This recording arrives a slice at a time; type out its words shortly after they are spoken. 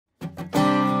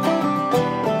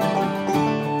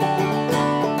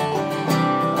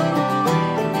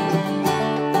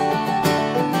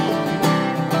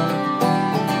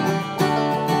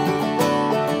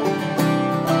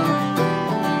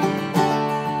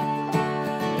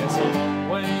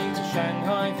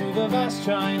vast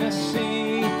China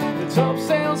Sea. The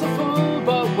topsails are full,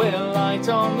 but we're light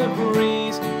on the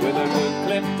breeze, with a good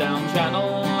clip down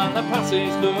channel and the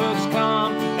passage looks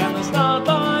calm, and there's not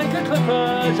like a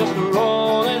clipper just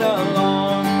rolling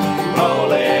along.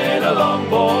 Rolling along,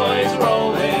 boys,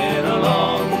 rolling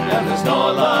along, and there's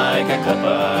not like a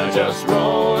clipper just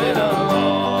rolling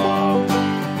along.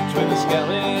 Between the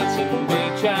Skeleton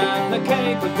Beach and the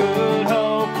Cape of Good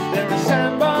Hope, there are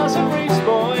sandbars and reefs,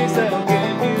 boys, they'll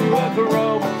give you a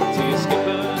grope. To your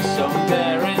skippers so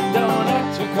daring, don't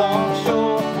act too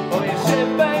offshore, or your ship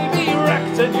may be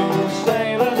wrecked and you'll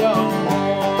sailor no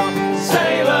more.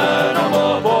 Sailor no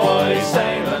more, boys,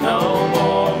 sailor no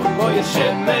more, or your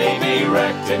ship may be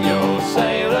wrecked and you'll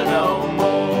sailor no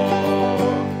more.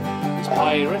 There's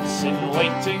pirates in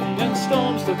waiting and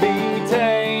storms to be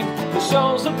tamed, the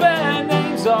shoals that bear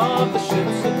names of the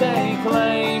ships that they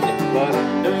claimed, but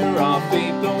under our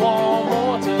feet the warm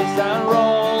waters that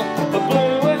roll, the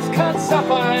blue as cut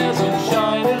sapphires and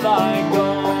shining like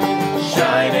gold.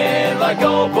 Shining like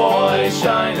gold, boys,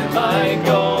 shining like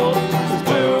gold, as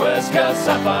blue as cut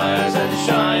sapphires and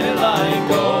shining like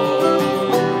gold.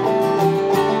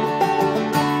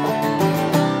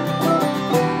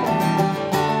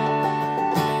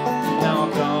 Now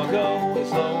our cargo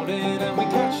is loaded and we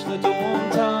catch the dawn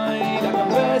tide. I can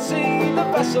bear see the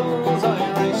vessels,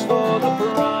 I race for the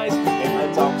prize. In the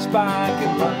docks back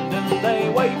in London they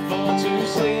wait for to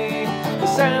see the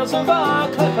sails of our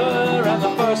clipper and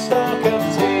the first stock of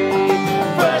tea.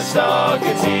 First stock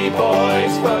of tea,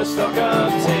 boys, first stock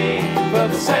of tea, for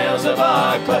the sails of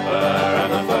our clipper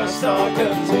and the first stock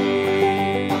of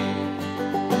tea.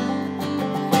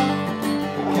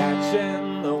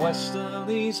 Catching the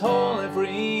westerlies haul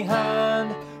every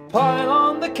hand, pile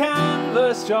on the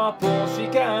canvas, drop all she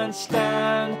can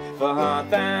stand. For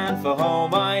hearth and for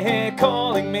home I hear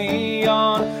calling me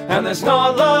on, and there's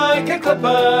not like a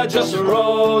clipper just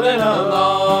rolling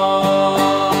along.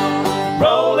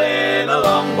 Rolling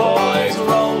along, boys,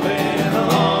 rolling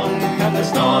along, and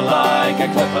there's not like a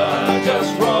clipper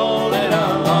just rolling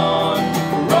along.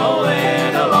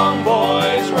 Rolling along,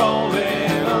 boys,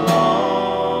 rolling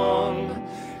along,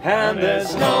 and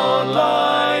there's not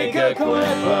like a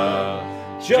clipper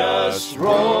just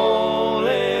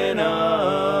rolling along.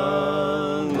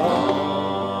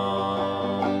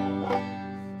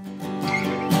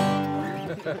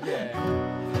 Yeah.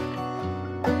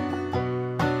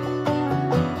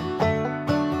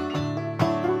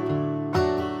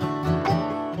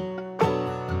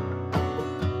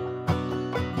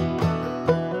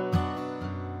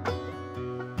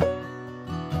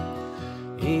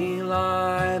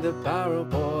 Eli the Barrow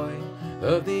Boy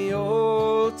of the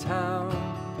old town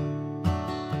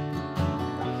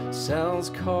sells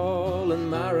coal and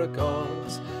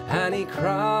marigolds, and he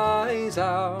cries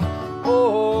out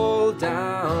all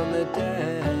down the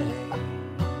day.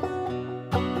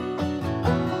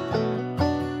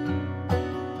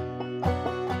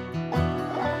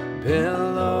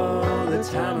 Below the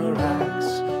tamaracks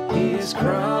he is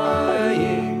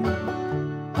crying,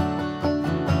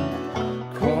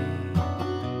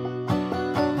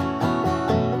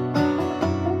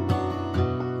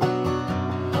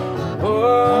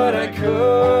 would I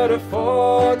could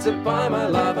afford to buy my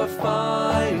love a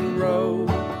fine robe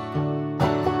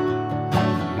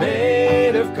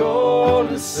made of gold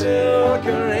and silk,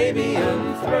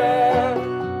 Arabian thread.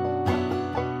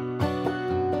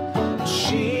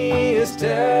 She is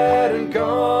dead and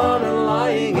gone and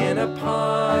lying in a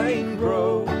pine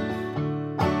grove.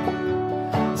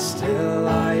 Still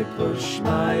I push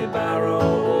my barrow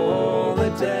all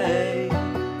the day.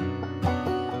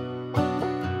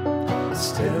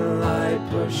 Still I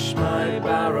push my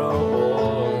barrow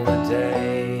all the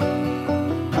day.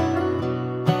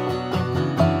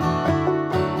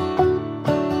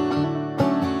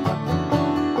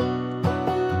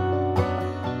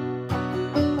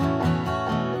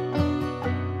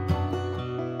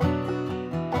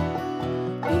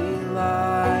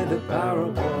 Eli the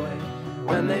Barrow Boy,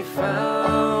 when they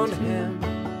found him,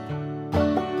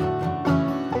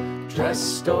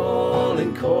 dressed all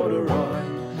in corduroy,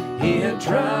 he had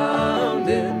drowned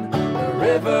in a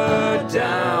river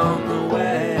down the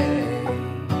way.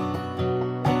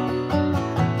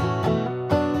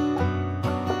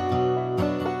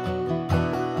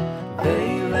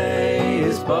 They lay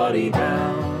his body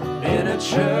down in a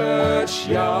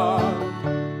churchyard,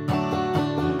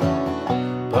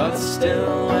 but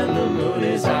still when the moon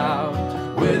is out,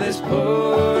 with his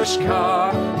push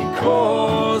cart he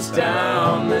calls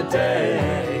down the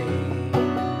day.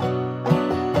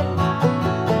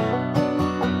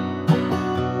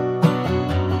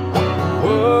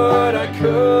 Would I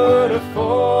could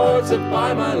afford to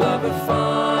buy my love a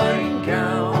fine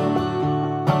gown,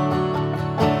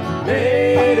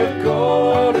 made of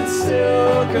gold and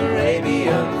silk,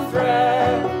 Arabian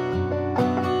thread.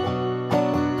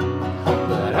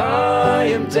 But I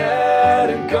am dead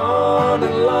and gone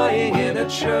and lying in a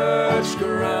church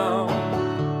ground.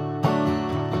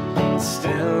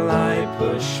 Still I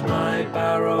push my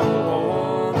barrow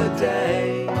all the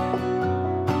day.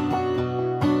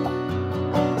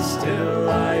 Still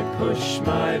I push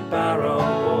my barrow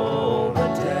all the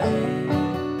day.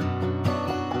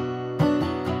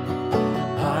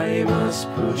 I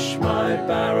must push my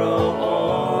barrow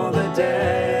all the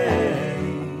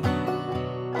day.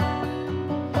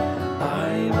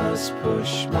 I must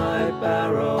push my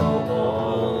barrow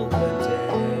all the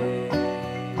day.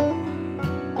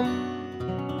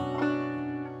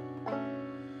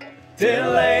 Dear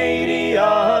lady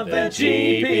of the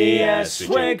GPS,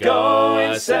 we're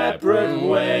going separate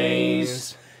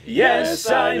ways. Yes,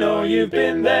 I know you've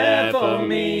been there for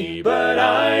me, but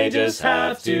I just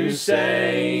have to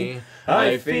say,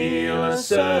 I feel a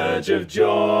surge of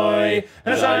joy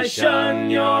as I shun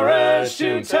your urge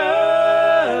to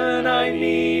turn. I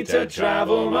need to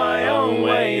travel my own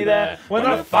way there when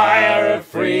the fire of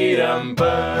freedom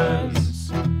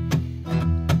burns.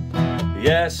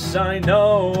 Yes, I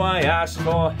know I asked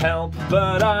for help,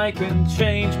 but I can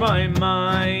change my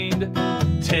mind.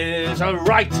 'Tis a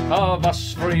right of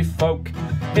us free folk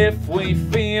if we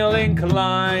feel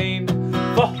inclined.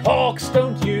 For hawks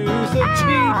don't use the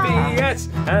GPS,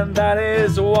 and that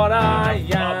is what I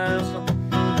am.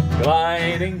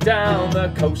 Gliding down the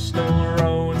coastal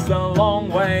roads, the long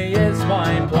way is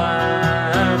my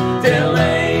plan. Dear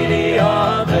lady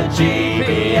of the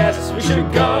GPS, we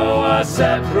should go our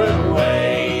separate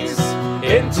ways.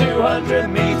 In 200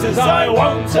 meters I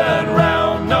won't turn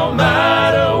round, no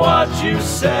matter what you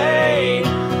say.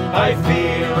 I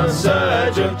feel a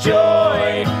surge of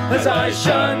joy as I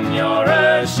shun your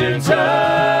urge to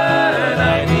turn.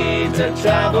 I need to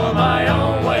travel my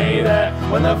own way there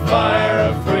when the fire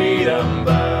of freedom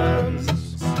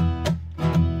burns.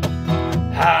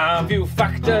 Have you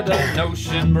factored an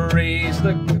ocean breeze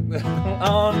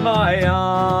on my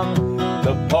arm?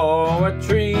 The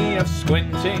poetry of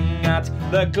squinting at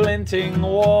the glinting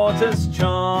water's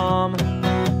charm.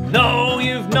 No,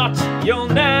 you've not, you'll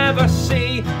never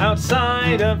see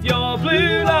outside of your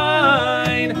blue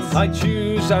line. I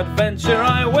choose adventure,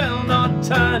 I will not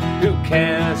turn. Who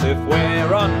cares if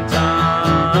we're on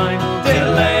time?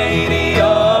 Dear lady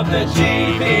of the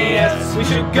GPS, we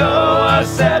should go our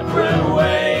separate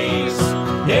ways.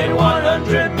 In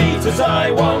 100 meters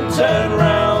I won't turn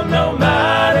round, no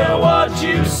matter what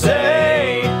you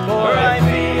say. For I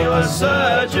feel a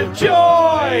surge of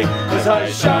joy as I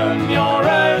shun your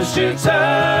urge to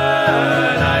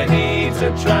turn. I need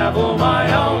to travel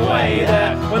my own way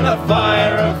there when the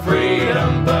fire of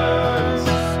freedom burns.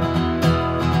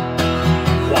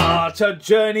 What a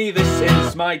journey this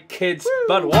is, my kids,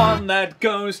 but one that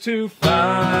goes too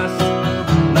fast.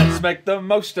 Let's make the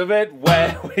most of it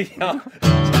where we are.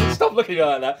 Stop looking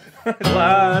like that.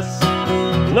 Last,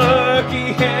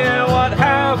 looky here, what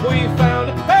have we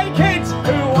found? Hey kids,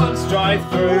 who wants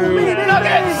drive-through?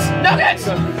 Nuggets! Nuggets!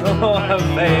 What a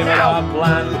favourite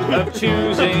plan of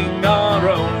choosing our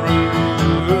own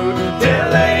route. Dear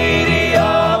lady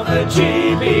of the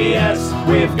GPS,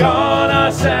 we've gone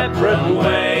our separate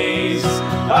ways.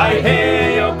 I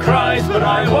hear your cries, but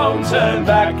I won't turn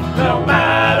back, no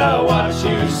matter what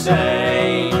you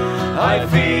say. I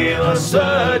feel a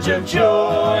surge of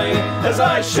joy as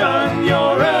I shun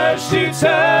your urge to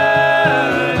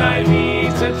turn. I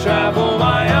need to travel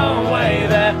my own way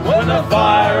there when the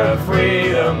fire of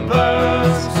freedom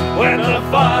burns. When the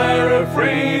fire of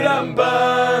freedom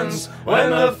burns.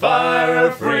 When the fire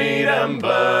of freedom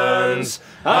burns.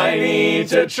 I need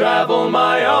to travel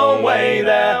my own way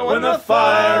there when the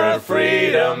fire of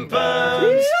freedom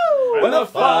burns. When the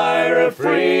fire of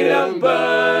freedom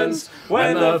burns.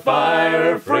 When the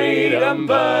fire of freedom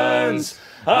burns.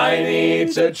 I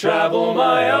need to travel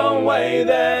my own way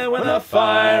there when the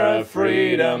fire of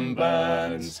freedom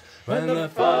burns. When the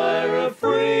fire of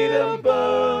freedom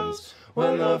burns.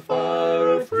 When the fire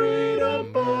of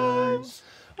freedom burns.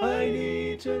 I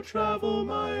need to travel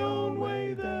my own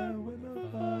way there when the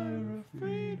fire of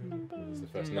freedom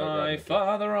burns. My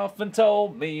father often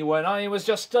told me when I was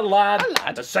just a lad,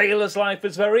 a sailor's life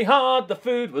is very hard, the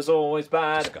food was always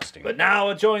bad. Disgusting. But now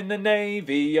I joined the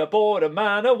Navy aboard a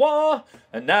man of war,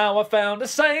 and now I found a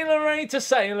sailor ain't a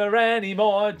sailor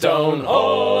anymore. Don't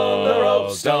haul on the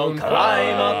ropes, don't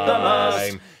climb up the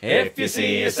mast. If you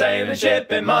see a sailing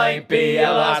ship, it might be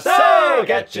a last. So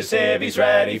get your civvies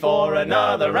ready for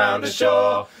another round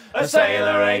ashore. A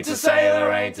sailor ain't a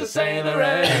sailor, ain't a sailor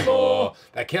anymore.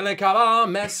 They're killing our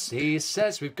mess, he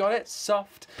says we've got it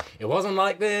soft. It wasn't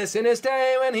like this in his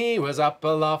day when he was up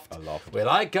aloft. We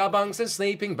like our bunks and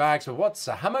sleeping bags, but what's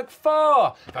a hammock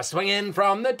for? For swinging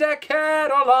from the deckhead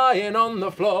or lying on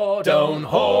the floor. Don't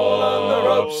haul on the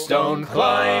ropes, don't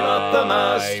climb up the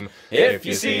mast. If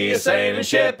you see a sailing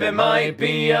ship, it might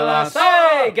be a lass.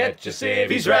 Hey, get your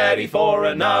civvies ready for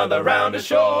another round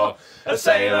ashore. A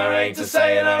sailor ain't a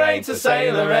sailor, ain't a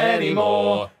sailor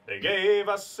anymore. They gave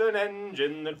us an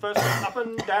engine that first up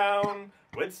and down.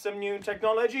 With some new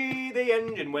technology, the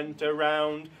engine went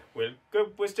around. We'll go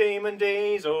with steam and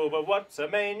diesel, but what's a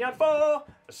mainyard for?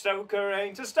 A stoker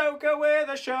ain't a stoker with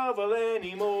a shovel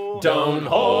anymore. Don't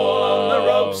haul on the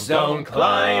ropes, don't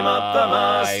climb up the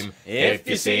mast. If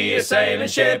you see a sailing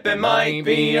ship, it might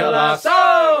be a lass.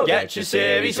 Oh, get your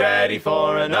civvies ready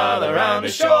for another round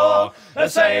ashore. A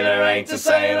sailor ain't a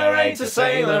sailor, ain't a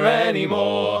sailor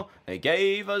anymore. They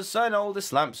gave us an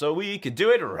oldest lamp so we could do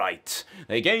it right.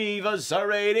 They gave us a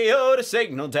radio to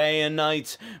signal day and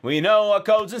night. We know our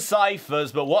codes and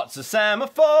ciphers, but what's a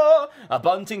semaphore? A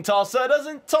bunting tosser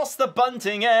doesn't toss the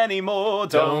bunting anymore.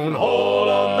 Don't haul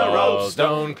on the ropes,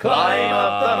 don't climb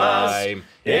up the mast.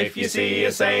 If you see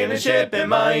a sailing ship, it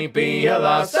might be a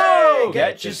lass. So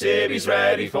get your civvies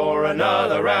ready for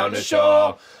another round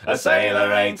ashore. A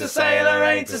sailor ain't a sailor,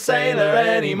 ain't a sailor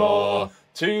anymore.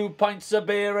 2 pints of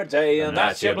beer a day, and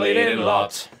That's your bleeding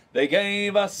lot. They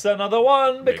gave us another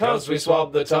one because we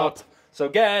swabbed the tot. So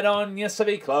get on your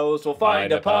civvy clothes, we'll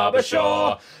find a pub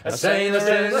ashore. A sailor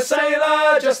is a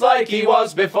sailor, just like he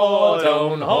was before.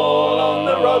 Don't haul on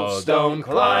the ropes, don't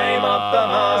climb up the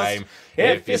mast.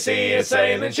 If you see a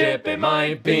sailing ship, it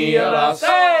might be a lass.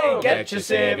 Hey, get your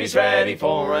civvies ready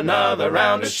for another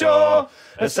round ashore.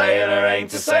 A sailor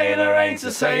ain't a sailor, ain't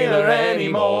a sailor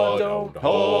anymore. Don't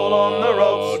haul on the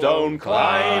ropes, don't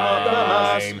climb up the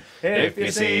mast. If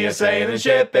you see a sailing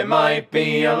ship, it might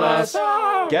be a lass.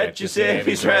 Get your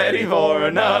civvies ready for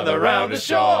another round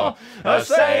ashore. A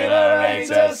sailor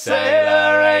ain't a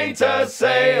sailor, ain't a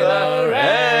sailor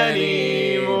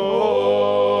anymore.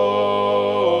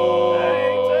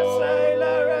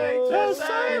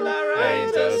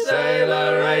 Ain't a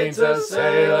sailor, ain't a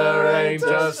sailor, ain't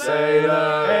a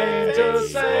sailor, ain't a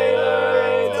sailor,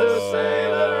 ain't a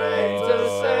sailor, ain't a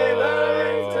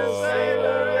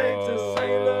sailor, ain't a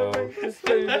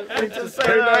sailor, ain't a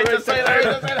sailor, ain't a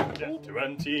sailor. To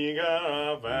Antigua,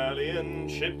 our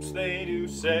valiant ships they do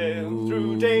sail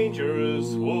through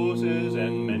dangerous waters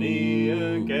and many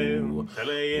a gale. Till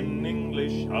lay in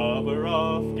English harbour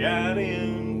off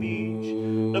Galleon Beach,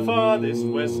 the farthest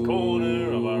west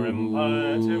corner of our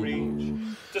empire to reach.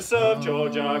 To serve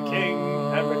George our king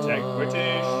and protect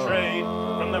British trade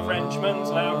from the Frenchman's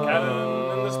loud cannon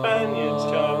and the Spaniards'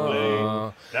 sharp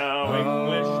blade. Now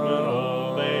Englishmen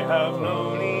all they have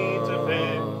no need to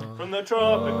fear from the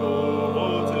tropical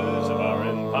waters of our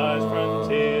empire's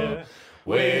frontier.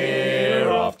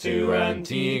 We're off to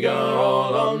Antigua,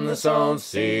 all on the salt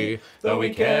sea. Though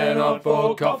we care not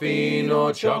for coffee,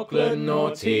 nor chocolate, nor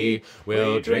tea,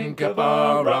 we'll drink up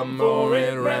our rum, for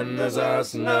it renders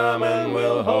us numb, and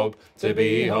we'll hope to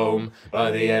be home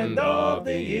by the end of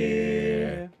the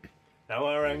year. Now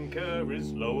our anchor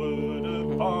is lowered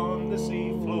upon the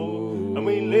sea floor, and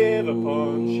we live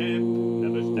upon ship,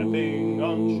 never stepping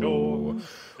on shore.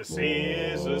 The sea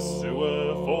is a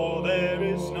sewer, for there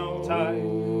is no tide,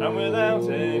 and without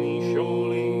any shore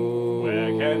leave,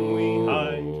 where can we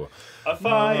hide? A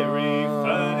fiery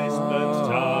furnace burns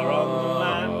tar on the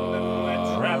land, and we're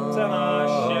trapped on our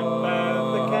ship at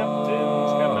the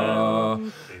captain's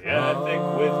command. The air thick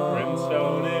with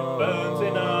brimstone, it burns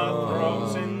in our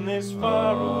throats. In this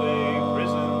faraway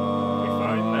prison, we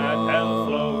find that hell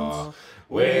floats.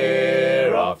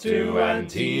 We're off to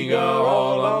Antigua,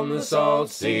 all on the salt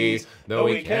seas. Though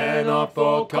we care not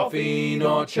for coffee,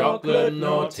 nor chocolate,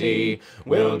 nor tea,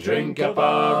 we'll drink up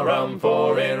our rum,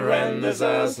 for it renders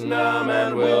us numb,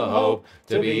 and we'll hope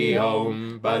to be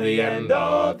home by the end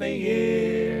of the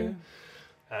year.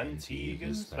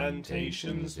 Antigua's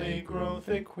plantations, they grow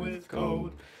thick with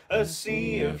gold. A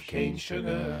sea of cane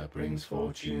sugar brings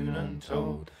fortune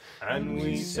untold. And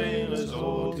we sailors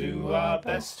all do our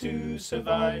best to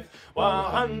survive, while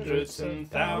hundreds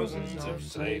and thousands of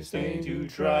slaves they do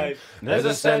drive. There's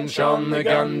a stench on the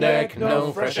gun deck,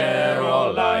 no fresh air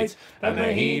or light, and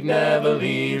the heat never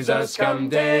leaves us come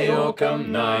day or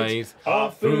come night.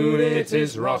 Our food it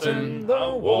is rotten,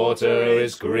 the water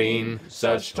is green,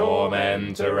 such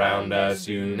torment around us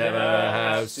you never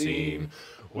have seen.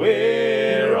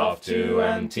 We're off to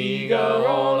Antigua,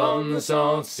 all on the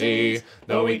salt sea.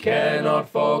 Though we care not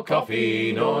for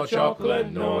coffee, nor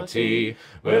chocolate, nor tea,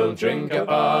 we'll drink up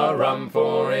our rum,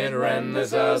 for it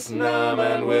renders us numb,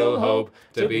 and we'll hope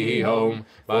to be home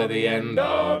by the end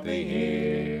of the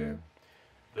year.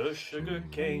 The sugar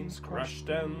cane's crushed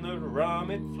and the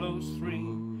rum it flows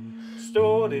free.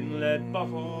 Stored in lead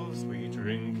bottles, we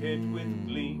drink it with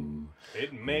glee.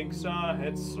 It makes our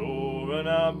heads sore and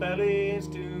our bellies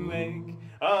do ache.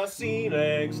 Our sea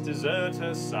legs desert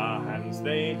us, our hands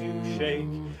they do shake.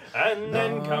 And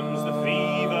then comes the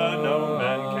fever no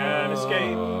man can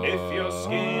escape. If your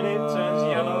skin it turns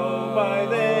yellow, by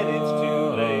then it's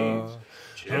too late.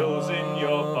 Chills in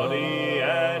your body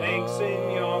and aches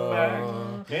in your back.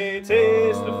 It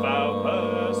is the foul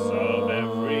purse of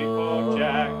every poor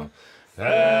Jack.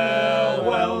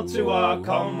 Farewell to our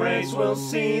comrades, we'll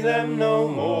see them no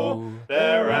more.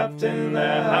 They're wrapped in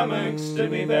their hammocks to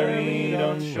be buried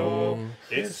on shore.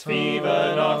 It's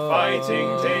fever, not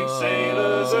fighting, takes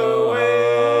sailors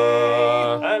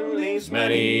away, and leaves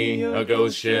many a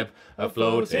ghost ship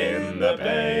afloat in the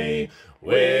bay.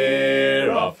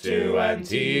 We're off to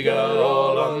Antigua,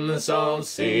 all on the salt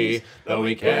sea. Though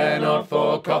we care not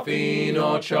for coffee,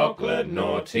 nor chocolate,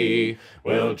 nor tea,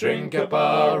 we'll drink up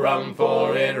our rum,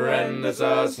 for it renders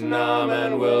us numb,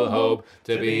 and we'll hope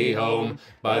to be home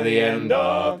by the end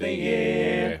of the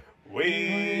year.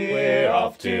 We're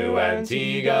off to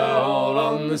Antigua, all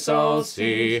on the salt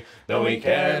sea. Though we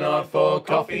care not for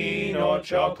coffee, nor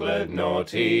chocolate, nor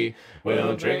tea,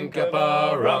 we'll drink up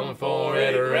our rum, for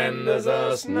it renders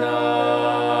us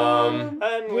numb,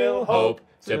 and we'll hope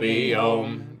to be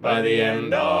home by the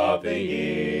end of the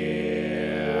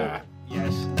year.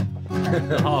 Yes.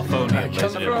 Half only. I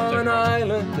come from an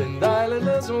island and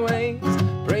islanders' ways,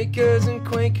 breakers and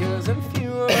quakers and few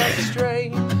of us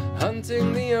astray,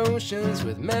 hunting the oceans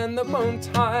with men that won't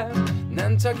tire,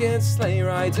 Nantucket sleigh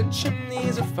rides and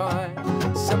chimneys of fire.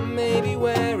 Some may be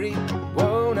wary,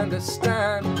 won't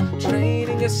understand,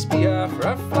 trading a spear for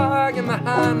a flag in the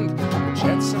hand.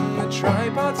 Jets and the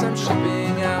tripods I'm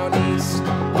shipping out east,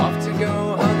 off to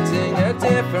go hunting a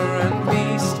different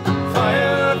beast.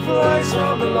 Fireflies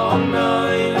from the long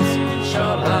nights,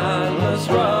 short handlers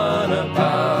run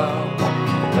about.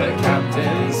 The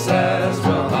captain says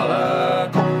we'll holler,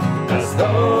 as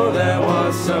though there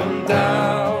was some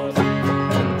doubt.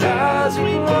 And as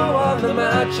we blow on the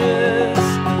matches,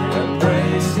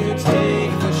 embrace to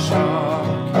take the shock.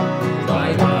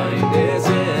 My mind is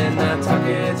in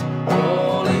Nantucket,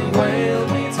 rolling whale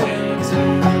meets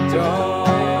into the dawn.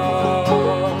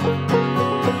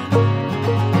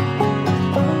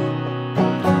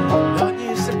 Not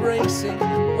used to bracing,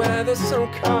 weather so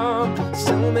calm,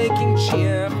 still making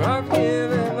cheer for our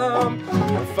giving them.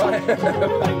 Fire,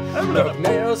 look,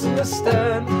 nails in the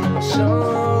stern, I'll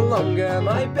show longer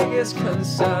my biggest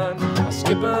concern. Our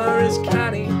skipper is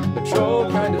canny, the troll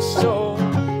kind of soul,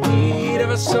 heat of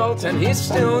assault, and he's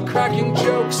still cracking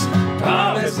jokes.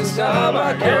 Promise to stop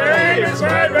our carrying is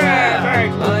red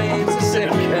rare, lines are sick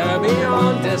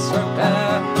beyond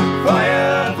disrepair.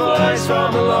 Fireflies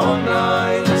from the long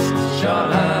nights,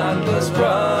 short handlers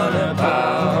run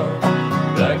about.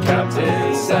 The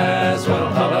captain says we'll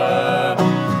holler,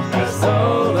 as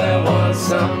though there was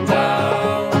some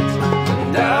doubt.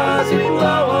 And as we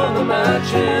blow on the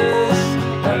matches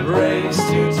and race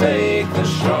to take the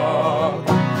shock,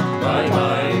 my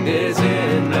mind is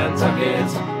in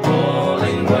Nantucket,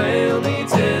 falling whale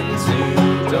meets into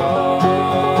dawn.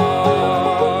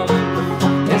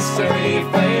 History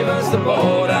favors the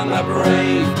bold and the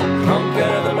brave,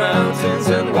 conquer the mountains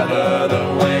and weather the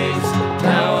waves.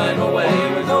 Now I'm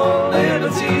away with all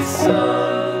liberty's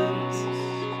sons,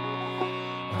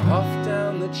 off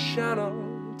down the channel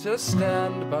to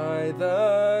stand by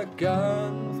the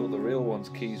gun. I thought the real one's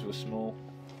keys were small.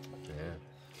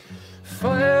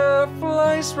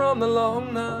 Fireflies from the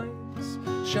long nights,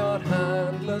 short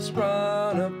handlers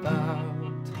run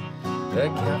about. The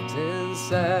captain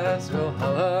says we'll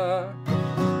holler,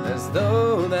 as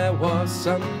though there was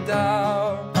some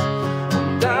doubt.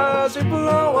 And as we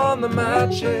blow on the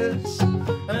matches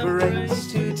and race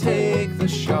to take the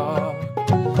shock,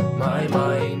 my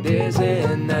mind is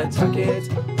in Nantucket,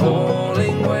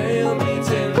 falling whale meets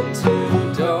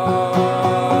into dark.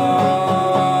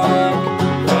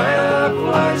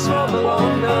 Fireflies from the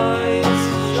long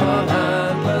nights, short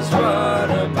handlers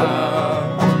run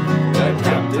about. The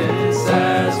captain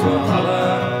says we'll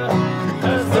holler,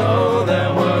 as though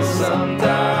there was some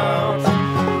doubt.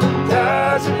 And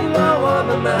as we blow on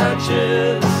the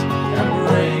matches and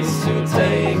race to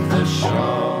take the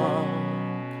shock,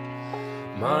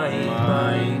 my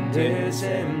mind is boys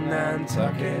in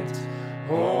Nantucket,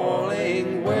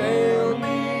 hauling whale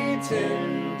meat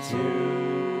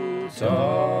into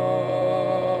dock.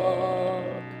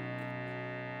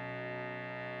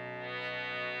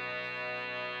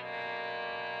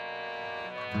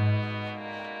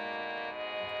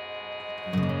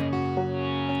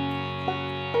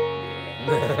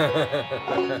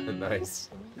 Nice.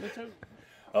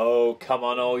 Oh, come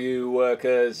on, all you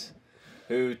workers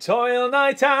who toil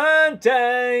night and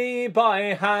day by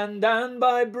hand and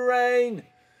by brain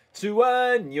to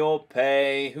earn your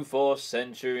pay, who for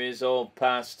centuries all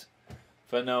past,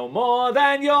 for no more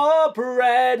than your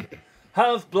bread,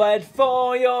 have bled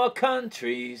for your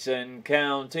countries and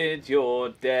counted your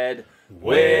dead.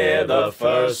 We're the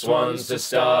first ones to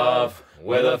starve,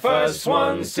 we're the first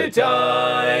ones to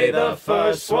die, the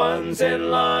first ones in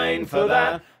line for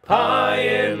that pie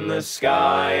in the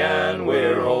sky, and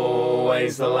we're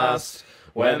always the last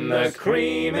when the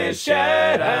cream is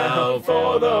shed out,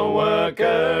 for the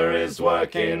worker is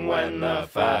working when the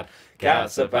fat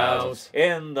cat's about.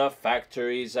 In the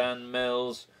factories and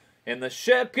mills, in the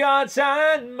shipyards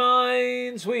and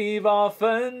mines, we've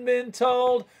often been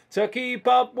told to keep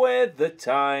up with the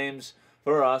times,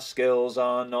 for our skills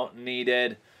are not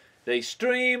needed. They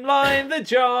streamline the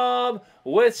job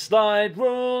with slide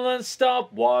rule and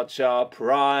stopwatch. Our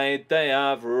pride they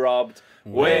have robbed.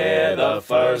 We're the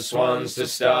first ones to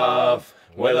starve,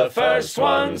 we're the first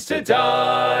ones to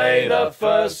die, the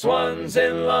first ones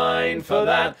in line for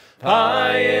that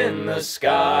pie in the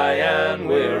sky, and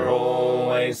we're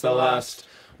always the last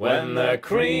when the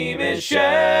cream is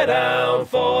shed out,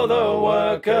 for the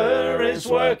worker is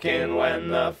working when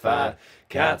the fat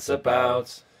cat's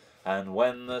about. And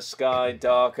when the sky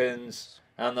darkens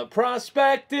and the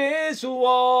prospect is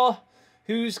war,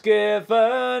 who's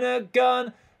given a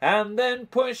gun and then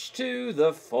pushed to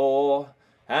the fore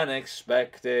and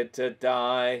expected to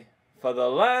die for the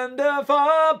land of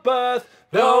our birth,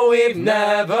 Though we've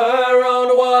never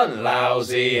owned one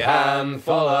lousy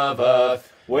handful of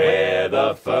earth, we're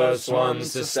the first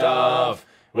ones to starve,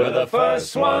 we're the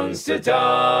first ones to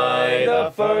die,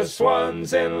 the first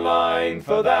ones in line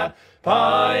for that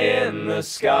pie in the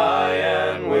sky,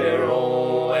 and we're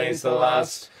always the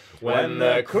last when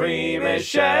the cream is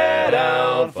shed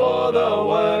out, for the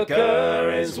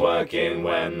worker is working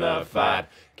when the fat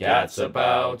cat's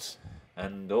about.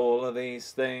 and all of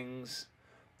these things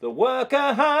the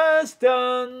worker has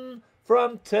done,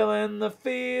 from tilling the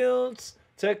fields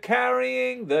to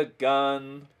carrying the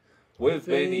gun. We've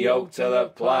been yoked to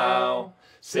the plough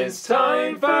since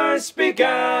time first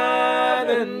began,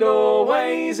 and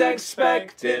always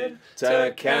expected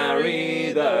to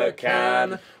carry the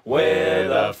can. We're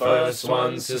the first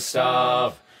ones to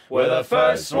starve, we're the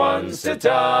first ones to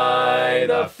die,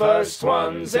 the first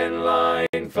ones in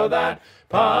line for that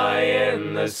pie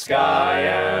in the sky,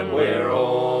 and we're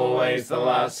always the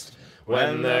last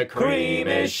when the cream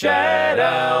is shed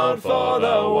out, for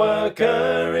the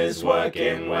worker is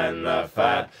working when the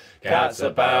fat cat's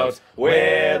about.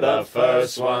 We're the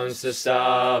first ones to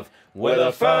starve, we're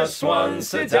the first ones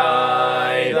to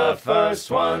die, the first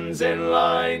ones in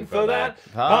line for that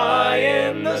pie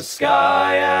in the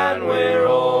sky, and we're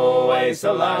always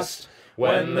the last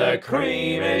when the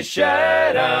cream is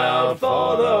shed out,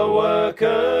 for the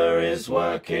worker is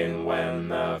working when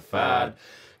the fat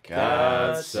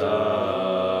cat's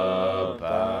about.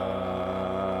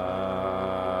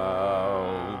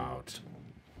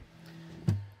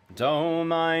 Don't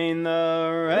mind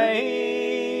the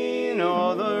rain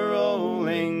or the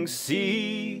rolling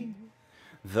sea,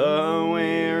 the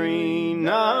weary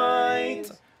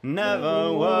night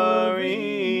never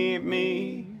worried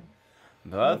me,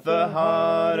 but the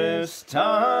hardest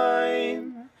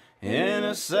time in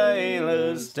a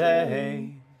sailor's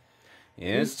day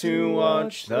is to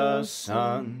watch the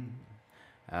sun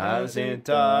as it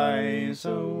dies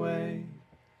away.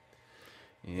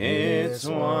 It's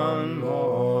one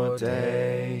more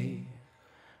day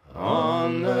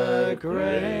on the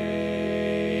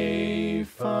grey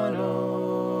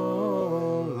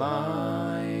funnel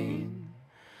line,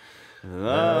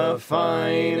 the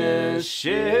finest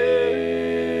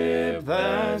ship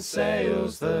that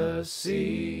sails the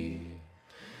sea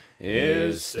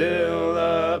is still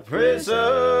a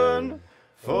prison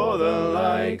for the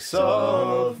likes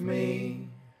of me.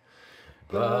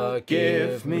 But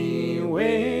give me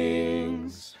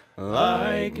wings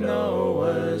like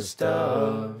Noah's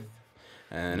dove,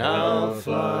 and I'll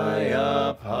fly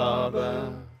up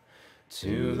harbor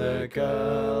to the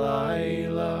girl I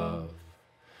love.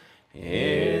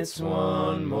 It's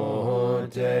one more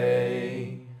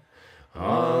day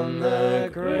on the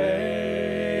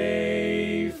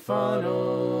grey funnel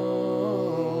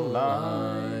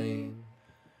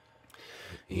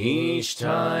each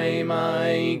time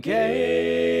I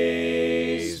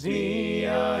gaze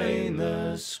behind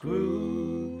the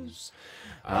screws,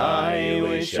 I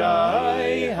wish I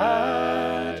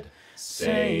had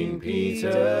St.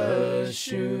 Peter's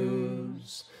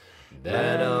shoes.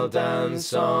 Then I'll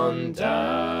dance on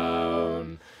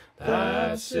down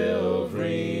that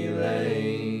silvery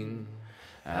lane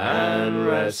and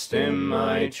rest in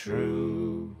my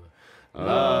true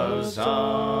love's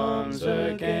arms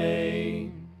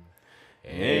again.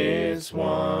 It's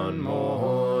one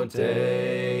more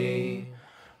day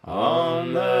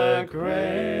on the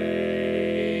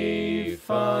grey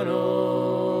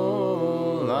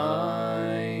funnel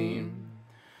line.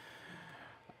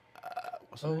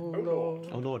 Oh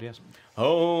Lord, yes.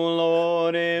 Oh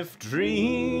Lord, if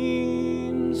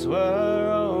dreams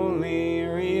were only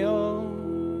real,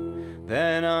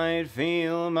 then I'd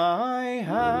feel my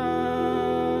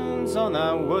hands on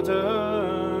that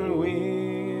wooden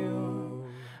wheel,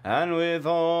 and with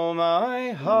all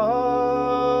my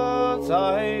heart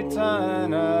I'd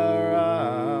turn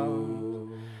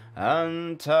around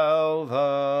and tell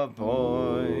the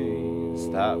boys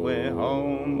that we're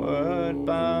homeward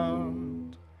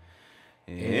bound.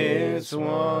 It's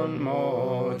one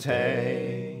more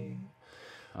day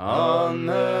on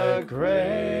the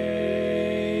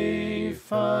grey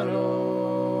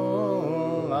funnel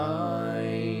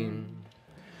line.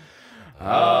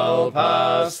 I'll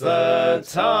pass the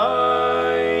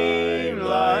time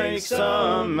like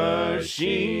some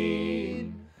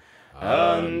machine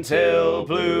until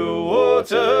blue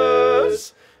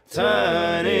waters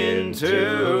turn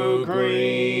into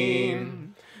green.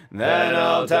 Then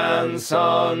I'll dance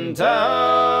on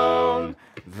down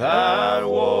that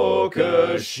walk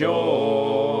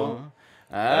ashore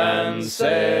and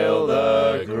sail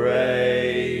the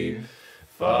grey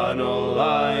funnel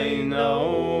line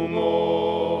no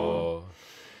more.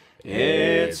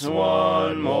 It's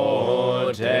one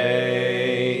more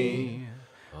day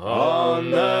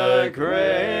on the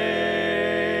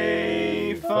grey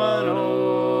funnel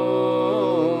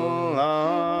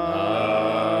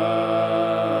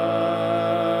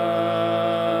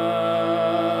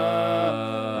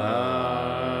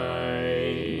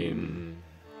line.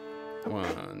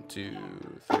 1, 2,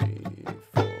 3,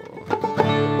 4.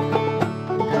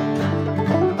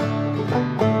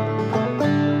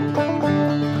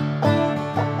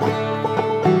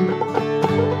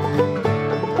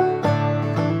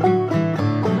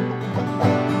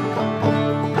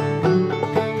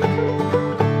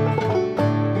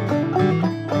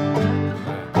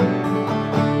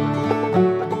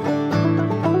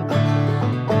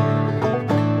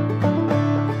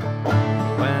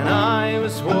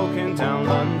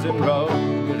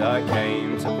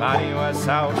 Paddy West's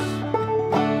house.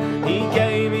 He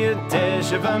gave me a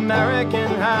dish of American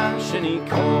hash and he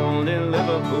called it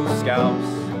Liverpool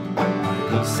Scouse.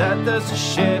 He said there's a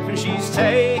ship and she's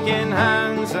taking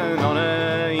hands and on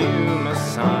her you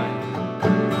must sign.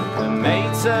 The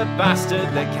mate's a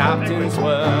bastard, the captain's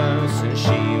worse, and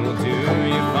she will do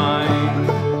you fine.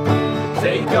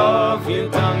 Take off your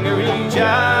dungaree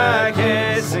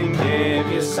jackets and give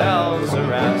yourselves a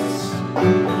rest.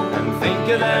 And think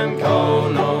of them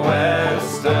cold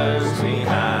nor'westers we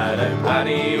had at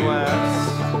Paddy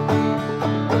West.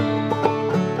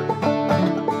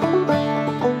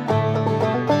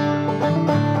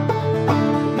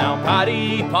 Now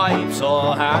Paddy pipes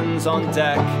all hands on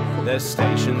deck, their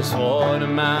stations for the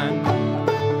man.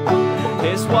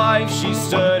 His wife, she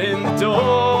stood in the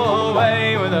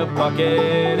doorway with a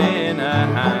bucket in her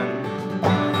hand.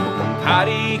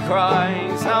 Paddy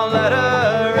cries, now let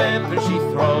her in, and she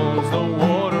throws the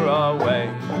water away.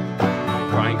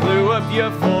 Crying, glue up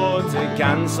your fort to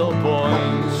cancel,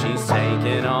 boys, she's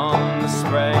taking on the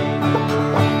spray.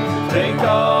 Take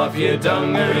off your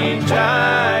dungaree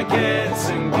jackets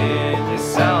and give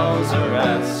yourselves a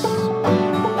rest.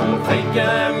 Don't think of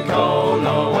them cold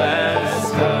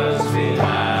nor'westers we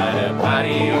had at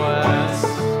Paddy West.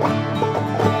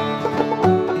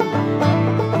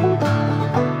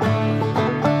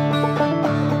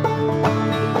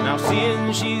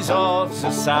 She's off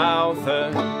to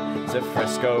Southwark, to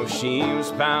Frisco she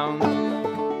was bound.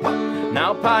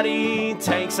 Now Paddy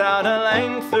takes out a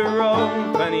length of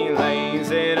rope and he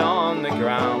lays it on the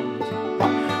ground.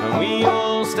 And we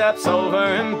all steps over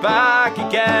and back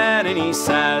again and he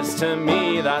says to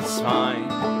me that's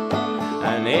fine.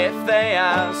 And if they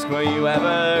ask were you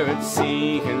ever at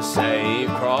sea, you can say you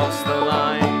crossed the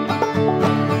line.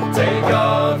 Take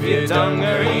off your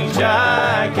dungaree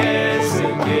jackets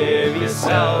and give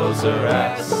yourselves a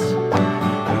rest.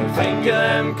 And think of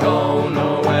them cold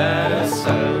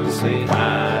nor'westers we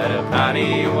had at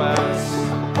Paddy West.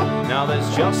 Now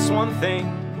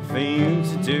you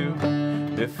to do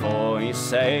before you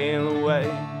sail away.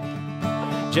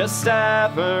 Just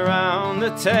step around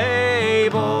the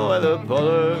table where the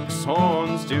bullock's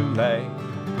horns do lay.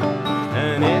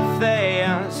 And if they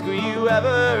ask, were you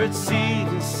ever at sea,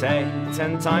 you say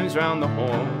 10 times round the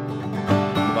horn.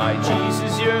 By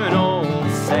Jesus, you're an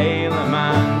old sailor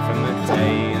man from the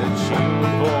day that you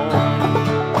were born.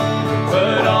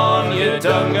 Put on your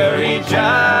dungaree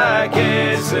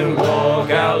jackets and walk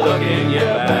out looking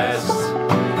your best.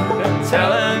 And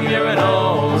tell 'em you're an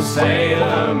old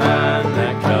sailor man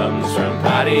that comes from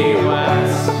Paddy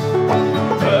West.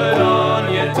 Put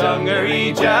on your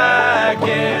dungaree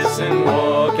jackets and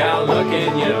walk out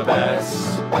looking your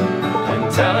best.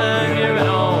 And tell 'em you're an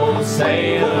old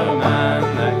sailor man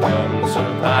that comes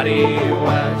from Paddy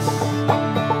West.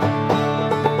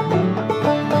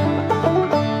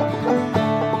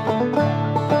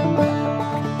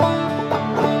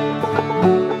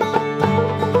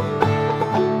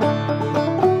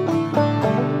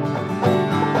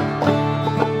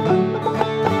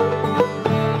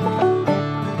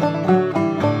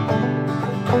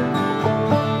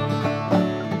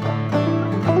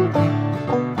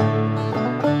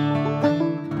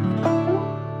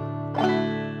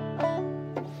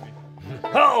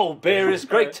 Oh, beer is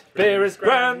great, beer is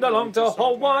grand. I long to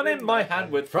hold one in my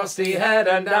hand with frosty head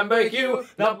and amber hue.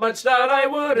 Not much that I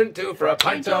wouldn't do for a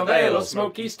pint of ale or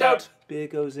smoky stout. Beer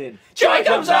goes in. Joy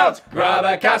comes out! Grab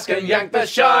a cask and yank the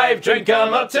shive. Drink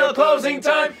 'em up till closing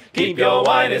time. Keep your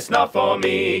wine, it's not for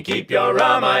me. Keep your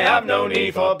rum, I have no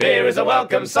need. For beer is a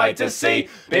welcome sight to see.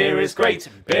 Beer is great,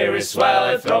 beer is swell.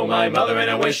 I'd throw my mother in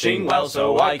a wishing well,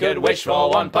 so I could wish for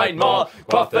 1 pint more.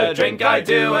 Quaff the drink I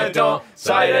do adore.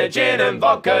 Cider, gin and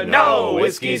vodka, no.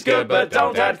 Whiskey's good, but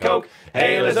don't add coke.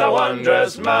 Ale is a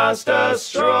wondrous master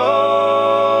stroke.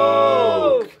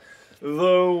 The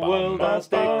world has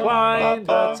declined,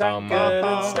 the tankard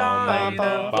and stein,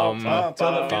 to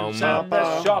the fins and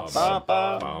the shots.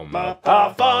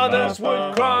 Our fathers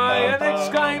would cry and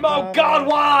exclaim, oh God,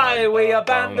 why we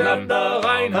abandoned the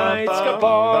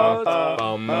Reinheitsgebot.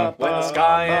 When the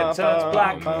sky it turns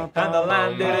black and the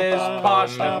land it is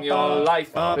parched and your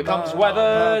life becomes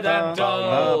weathered and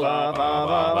dull,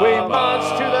 we march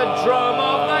to the drum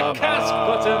of the cask,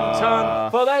 put and turn,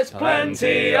 for there's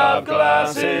plenty of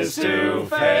glasses to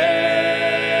fill.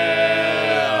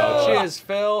 Cheers,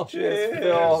 Phil. Cheers,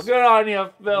 Phil. Good on you,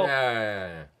 Phil. Yeah.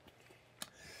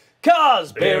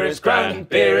 'Cause beer is grand,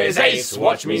 beer is ace.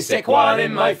 Watch me stick one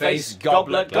in my face.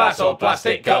 Goblet, glass or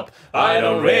plastic cup, I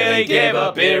don't really give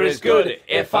a. Beer is good,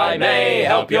 if I may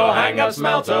help your hang-ups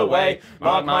melt away.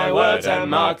 Mark my words and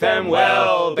mark them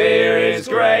well. Beer is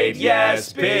great,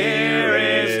 yes, beer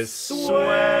is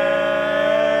swell.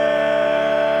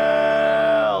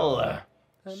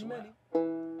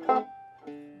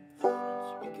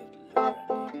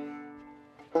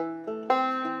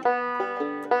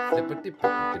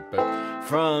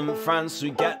 From France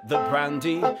we get the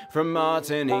brandy, from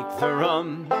Martinique the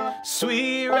rum.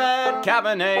 Sweet red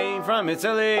Cabernet from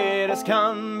Italy it has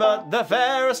come. But the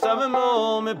fairest of them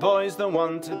all, me boys, the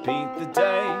one to beat the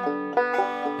day,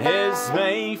 is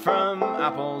made from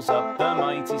apples up the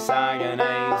mighty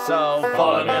Saguenay. So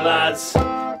follow me, lads,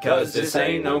 'cause this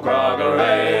ain't no grog or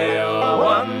ale.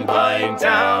 1 pint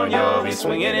down, you'll be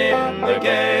swinging in the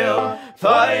gale.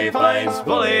 5 pints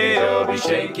bully, you'll be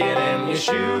shaking in your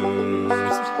shoes.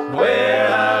 We'll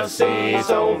have seas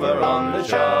over on the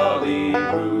Joli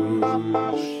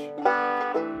Rouge.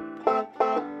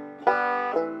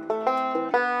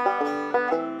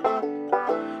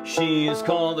 She is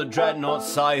called the Dreadnought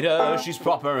Cider, she's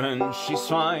proper and she's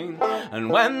fine. And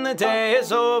when the day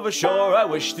is over, sure I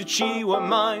wish that she were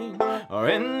mine. Or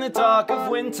in the dark of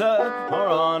winter, or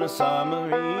on a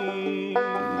summer eve.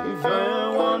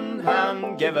 For one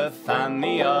hand giveth and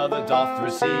the other doth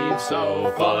receive.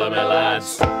 So follow me,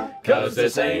 lads, 'cause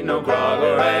this ain't no grog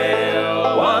or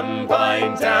ale. 1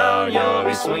 pint down, you'll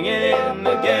be swinging in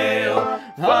the gale.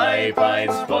 5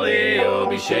 pints fully, you'll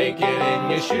be shaking in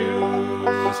your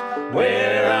shoes.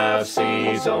 We're our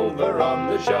seas over on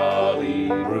the Joli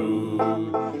Rouge.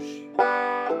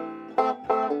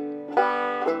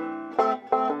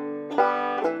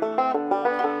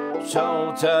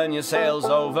 So turn your sails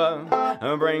over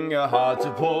and bring your heart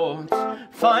to port.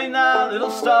 Find that little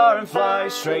star and fly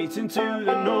straight into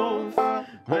the north.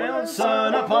 Well,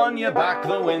 sun upon your back,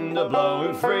 the wind a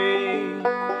blowing free.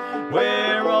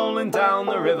 We're rolling down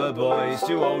the river, boys,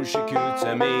 to old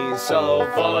Shawneetown. So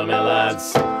follow me,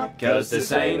 lads, 'cause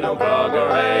this ain't no grog or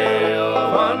ale.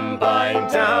 1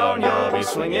 pint down, you'll be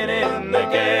swinging in the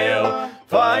gale.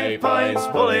 5 pints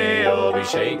bully, you'll be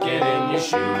shaking in your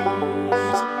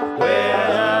shoes.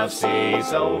 We'll have have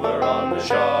seas over on the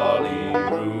Joli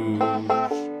Rouge.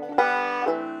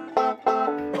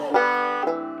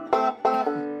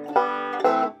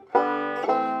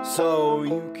 So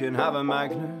you can have a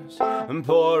Magnus and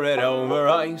pour it over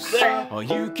ice, or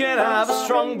you can have a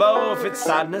strongbow if it's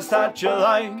sadness that you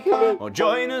like, or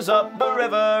join us up the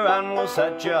river and we'll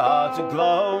set your heart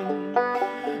aglow.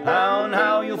 And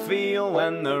how you'll feel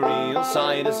when the real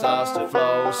cider starts to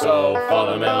flow. So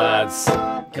follow me, lads,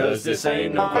 'cause this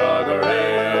ain't no grog or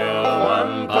ale.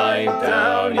 1 pint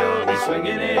down, you'll be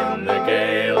swinging in the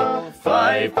gale.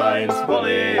 5 pints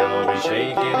bully, you'll be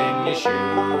shaking in your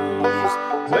shoes.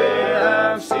 We'll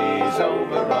have seas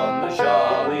over on the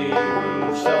Joli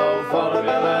Rouge. So follow me,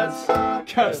 lads,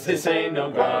 'cause this ain't no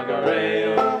grog or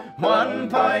ale. 1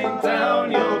 pint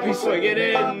down, you'll be swinging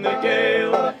in the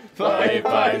gale. 5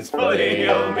 pints fully,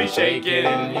 you'll be shaking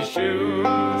in your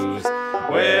shoes.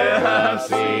 We'll have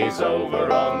seas over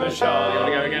on the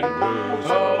Joli Rouge.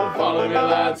 So follow me,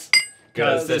 lads,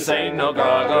 'cause this ain't no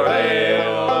grog or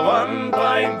ale. 1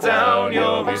 pint down,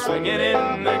 you'll be swinging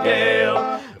in the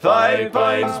gale. 5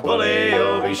 pints bully,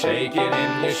 you'll be shaking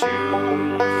in your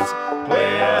shoes. We'll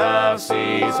have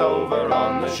seas over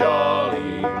on the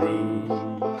Joli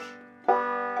Rouge.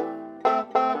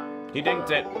 He dinked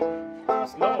it.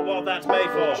 It's not what that's made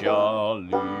for. Jolly.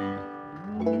 Not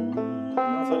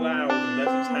allowed unless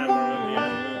it's hammer in the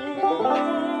end.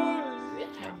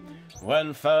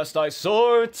 When first I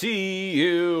saw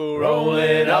you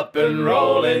rolling up and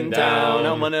rolling down,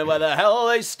 I wondered where the hell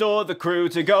they stored the crew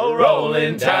to go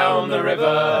rolling down the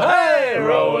river. Hey,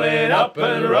 rolling up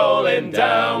and rolling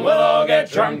down, we'll all get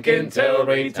drunk in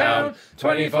Tillbury Town.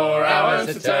 24 hours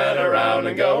to turn around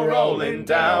and go rolling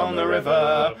down the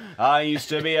river. I used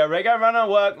to be a rigger and I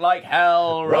worked like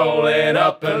hell, rolling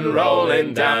up and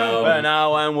rolling down. But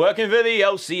now I'm working for the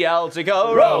OCL to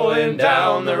go rolling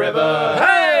down the river.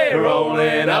 Hey,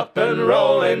 rolling up and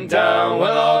rolling down,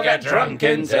 we'll all get drunk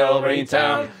in Tillbury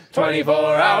Town.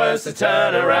 24 hours to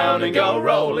turn around and go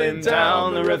rolling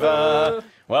down the river.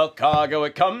 Well, cargo,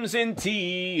 it comes in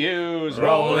TUs,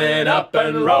 rolling up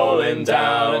and rolling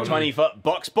down. A 20-foot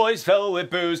box, boys, filled with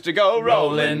booze to go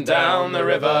rolling down the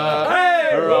river.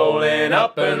 Hey! Rolling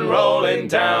up and rolling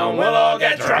down, we'll all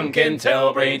get drunk in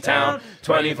Tillbury Town.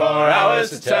 24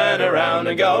 hours to turn around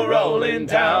and go rolling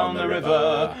down the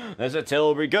river. There's a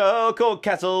Tilbury girl called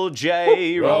Kettle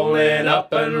J, rolling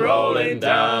up and rolling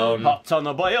down. Hot on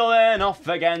the boil, then off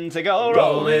again to go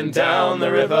rolling down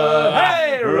the river.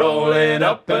 Hey! Rolling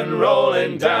up and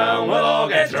rolling down, we'll all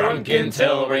get drunk in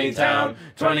Tillbury Town.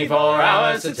 24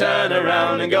 hours to turn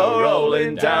around and go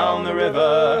rolling down the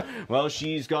river. Well,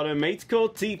 she's got a mate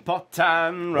called Teapot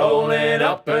Tan, rolling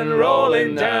up and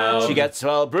rolling down. She gets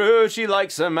well brewed, she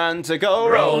likes a man to go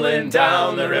rolling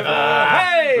down the river.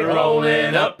 Hey!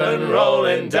 Rolling up and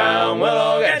rolling down, we'll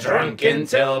all get drunk in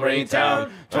Tillbury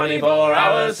Town. 24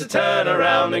 hours to turn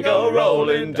around and go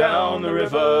rolling down the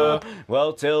river.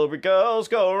 Well, Tilbury girls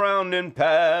go round in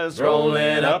pairs,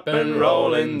 rolling up and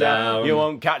rolling down. You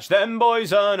won't catch them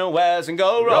boys unawares and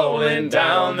go rolling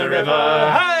down the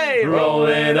river. Hey!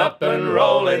 Rolling up and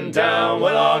rolling down,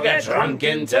 we'll all get drunk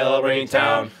in Tilbury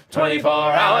Town.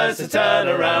 24 hours to turn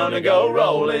around and go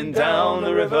rolling down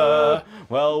the river.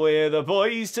 Well, we're the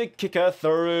boys to kick her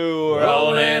through,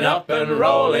 rolling up and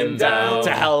rolling down.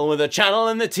 To hell with the channel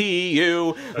and the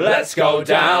TU, let's go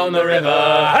down the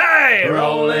river. Hey!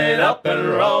 Rolling up and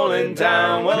rolling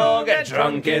down, we'll all get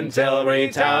drunk in Tillbury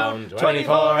Town.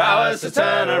 24 hours to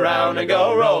turn around and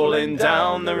go rolling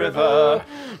down the river.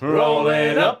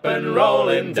 Rolling up and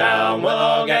rolling down, we'll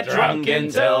all get drunk in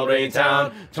Tillbury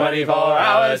Town. 24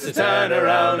 hours to turn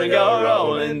around and go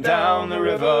rolling down the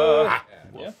river.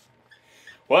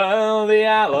 Well, the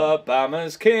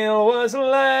Alabama's keel was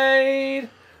laid.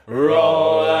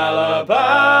 Roll,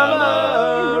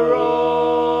 Alabama,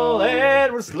 roll.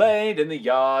 It was laid in the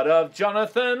yard of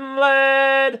Jonathan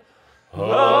Laird.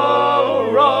 Oh,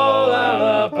 roll,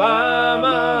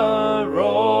 Alabama,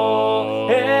 roll.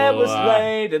 It was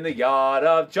laid in the yard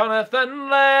of Jonathan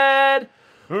Laird.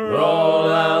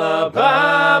 roll,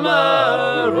 Alabama,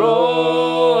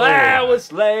 roll. It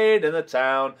was laid in the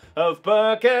town of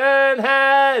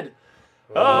Birkenhead.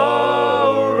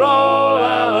 Oh, roll,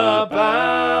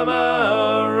 Alabama,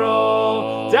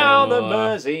 roll. Down the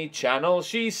Mersey Channel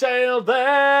she sailed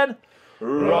then.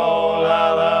 Roll,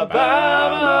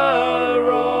 Alabama,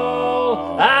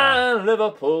 roll. And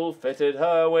Liverpool fitted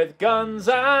her with guns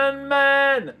and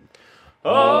men.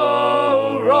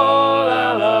 Oh, roll,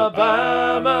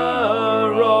 Alabama,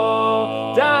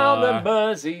 roll. Down the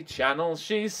Mersey Channel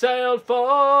she sailed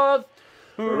forth.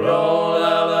 Roll,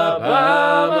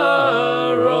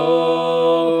 Alabama,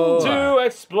 roll. To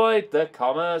exploit fight the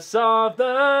commerce of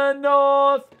the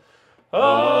north.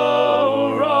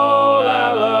 Oh, roll,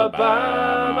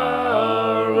 Alabama,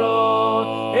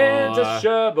 roll. Into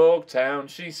Sherbrooke town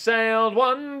she sailed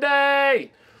one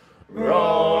day.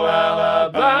 Roll,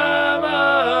 Alabama,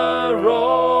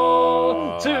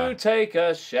 roll, to take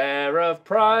a share of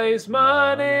prize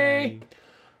money.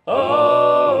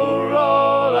 Oh,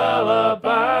 roll,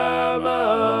 Alabama,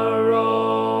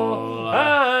 roll.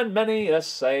 And many a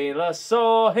sailor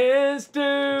saw his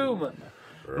doom.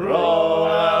 Roll,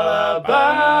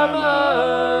 Alabama,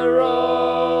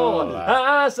 roll,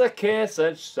 as the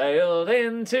Kearsarge sailed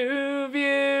into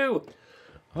view.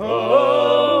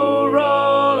 Oh,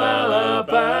 roll,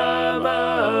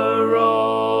 Alabama,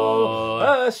 roll,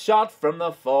 a shot from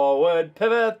the forward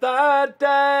pivot that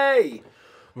day.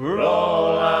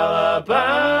 Roll,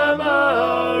 Alabama,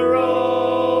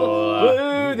 roll,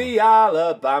 blew the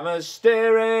Alabama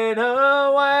steering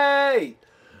away.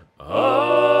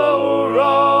 Oh,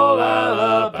 roll,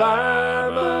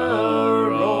 Alabama,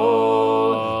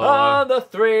 roll, on the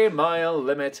 3-mile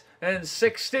limit in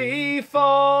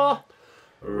 64.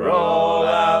 Roll,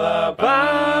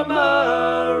 Alabama,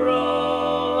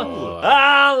 roll,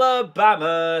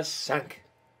 Alabama sank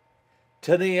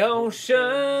to the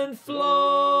ocean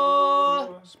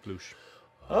floor. Sploosh.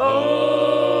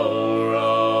 Oh,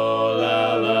 roll,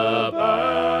 Alabama,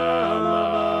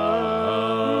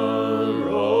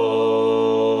 roll.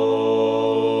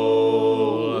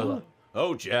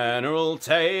 Oh, General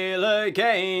Taylor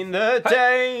gained the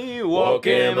day. Walk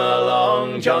him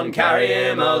along, John, carry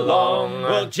him along.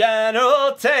 Well,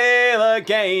 General Taylor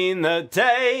gained the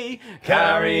day.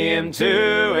 Carry him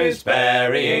to his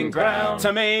burying ground.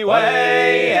 To me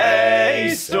way,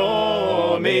 hey,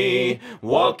 stormy.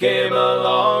 Walk him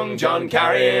along, John,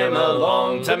 carry him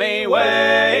along. To me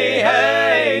way,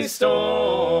 hey,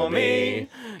 stormy.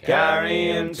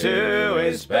 Carry him to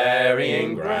his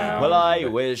burying ground. Well, I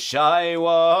wish I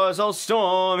was old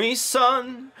Stormy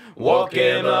son. Walk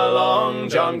him along,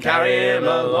 John, carry him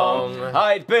along.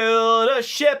 I'd build a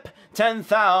ship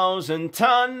 10,000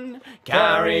 ton,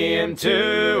 carry him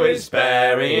to his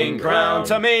burying ground.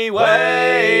 To me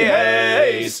way,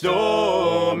 hey,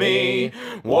 Stormy.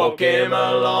 Walk him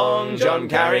along, John,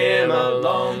 carry him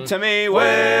along. To me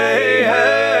way,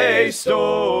 hey,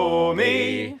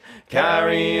 Stormy.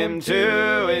 Carry him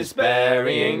to his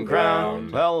burying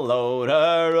ground. Well, load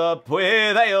her up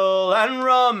with ale and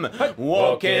rum.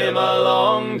 Walk him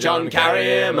along, John, carry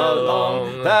him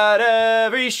along. That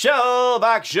every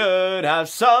shellback should have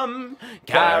some.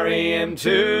 Carry him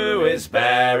to his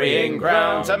burying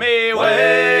ground. To me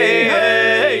way,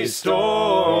 hey,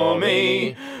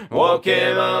 Stormy. Walk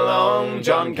him along,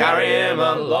 John, carry him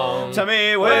along. To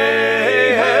me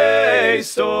way, hey,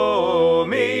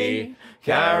 Stormy.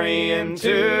 Carry him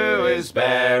to his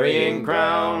burying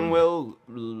ground. We'll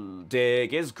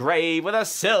dig his grave with a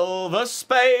silver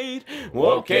spade.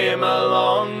 Walk him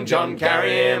along, John,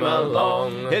 carry him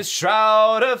along. His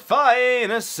shroud of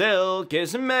finest silk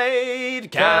is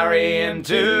made. Carry him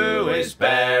to his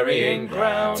burying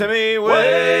ground. To me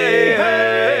way,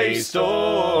 hey,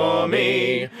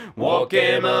 Stormy. Walk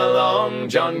him along,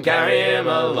 John, carry him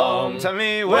along. To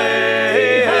me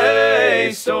way,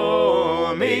 hey,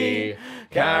 Stormy.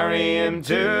 Carry him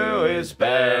to his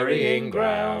burying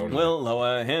ground. We'll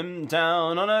lower him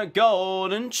down on a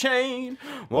golden chain.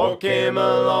 Walk him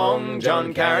along,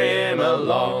 John, carry him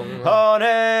along. On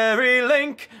every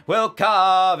link we'll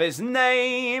carve his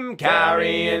name.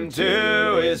 Carry him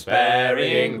to his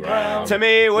burying ground. To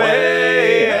me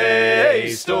way,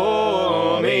 hey,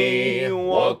 Stormy.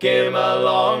 Walk him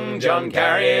along, John,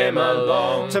 carry him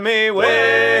along. To me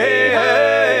way,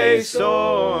 hey,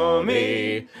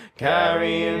 Stormy.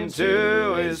 Carry him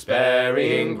to his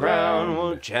burying ground.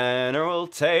 Well, General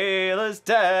Taylor's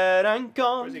dead and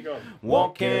gone. Where's he gone?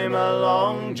 Walk him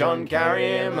along, John, carry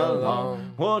him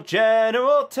along. Well,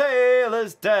 General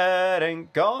Taylor's dead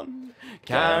and gone.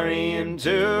 Carry him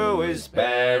to his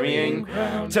burying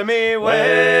ground. To me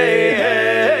way,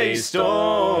 hey,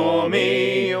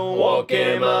 Stormy. Walk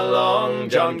him along,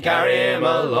 John, carry him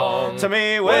along. To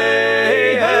me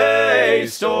way, hey,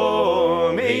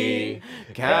 Stormy.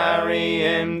 Carry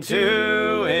him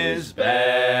to his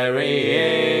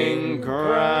burying ground.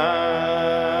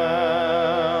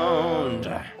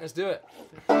 Let's do it.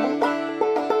 Hey!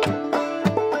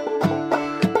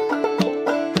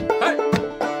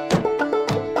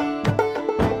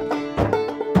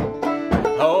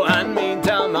 Oh, hand me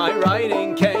down my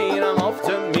riding cane. I'm off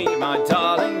to meet my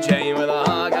darling Jane with a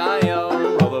Hog-Eye.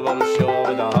 Oh, roll the shore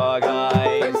with a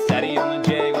Hog-Eye. Steady on the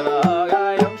jig with a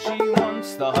Hog-Eye. Oh, she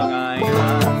wants the Hog-Eye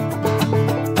Man.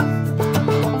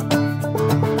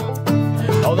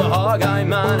 Hog-Eye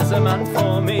Man is a man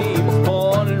for me. He was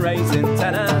born and raised in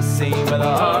Tennessee. With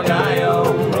a Hog-Eye,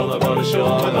 oh, roll the boat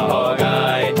ashore with a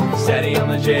Hog-Eye. Steady on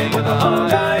the jig with a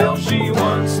Hog-Eye, oh, she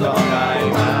wants the Hog-Eye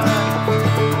Man.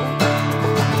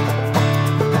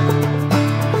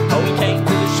 Oh, he came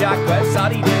to the shack where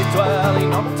Sadie did dwell. He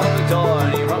knocked on the door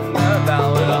and he rung the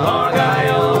bell with a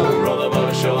Hog-Eye, oh, roll the boat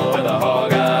ashore with a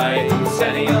Hog-Eye.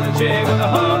 Steady on the jig with a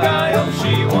Hog-Eye, oh,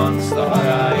 she wants the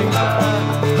Hog-Eye Man.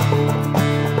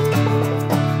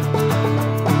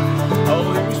 Oh,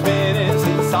 whose been is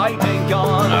inside been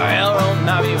gone? Our railroad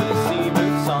navvy with his sea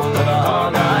boots on with a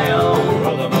Hog-Eye, oh,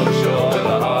 roll the boat ashore with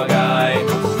a Hog-Eye.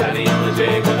 Steady on the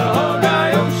jig with a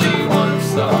Hog-Eye, oh, she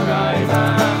wants the Hog-Eye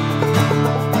Man.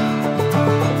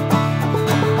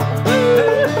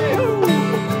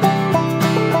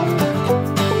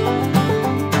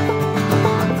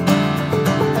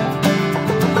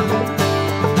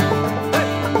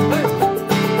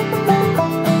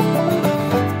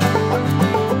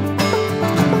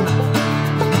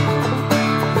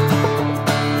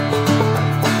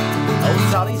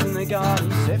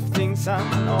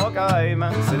 Hog-Eye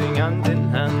Man sitting hand in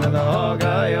hand with a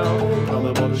Hog-Eye, oh, on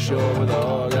the boat ashore with a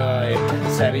Hog-Eye.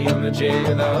 Steady on the jig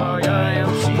with a Hog-Eye,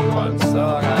 oh, she wants the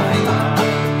Hog-Eye Man.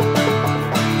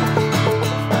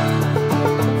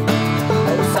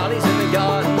 Oh, Sally's in the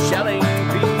garden shelling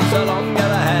peas along the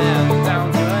hand,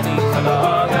 down to her knees with a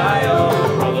Hog-Eye,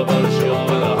 oh, on the boat ashore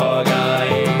with a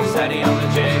Hog-Eye. Steady on the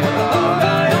jig with a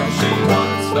Hog-Eye, oh, she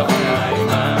wants the Hog-Eye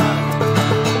Man.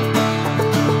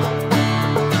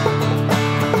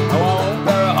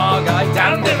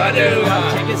 Damned if I do,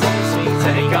 got kickers in his feet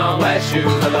and he can't wear shoes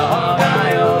with a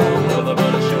Hog-Eye, oh, roll the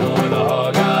boat ashore with a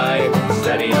Hog-Eye.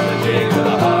 Steady on the jig with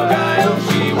a Hog-Eye, oh,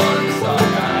 she wants the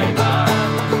Hog-Eye Man.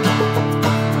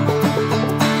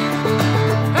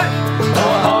 Hey! Oh,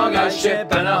 a Hog-Eye ship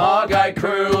and a Hog-Eye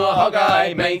crew, a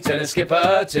Hog-Eye mate and a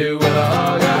skipper too, with a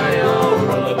Hog-Eye, oh,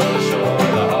 roll the boat ashore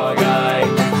with a Hog-Eye.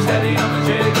 Steady on the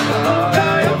jig with a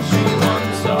Hog-Eye, oh, she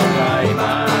wants the Hog-Eye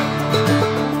Man.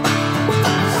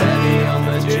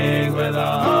 With a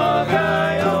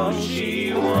Hog-Eye, oh,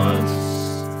 she wants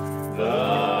the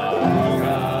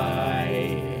Hog-Eye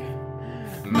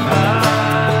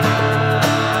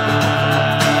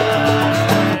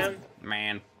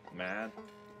Man.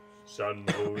 San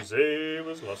Jose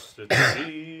was lost at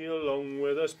sea along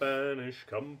with a Spanish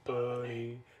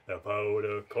company. The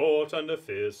powder caught under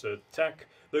fierce attack.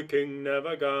 The king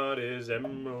never got his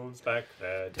emeralds back.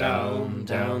 They're down,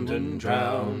 downed and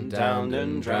drowned, downed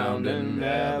and drowned and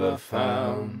never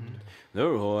found. The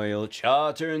Royal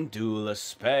Charter and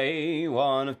Doulas Bay,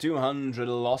 one of 200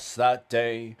 lost that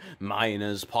day.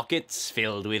 Miners' pockets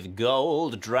filled with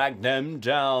gold dragged them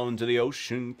down to the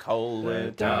ocean cold.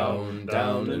 They're down,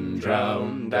 downed and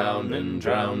drowned, downed and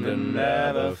drowned and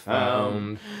never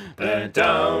found. They're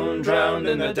down, drowned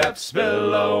in the depths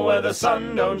below, where the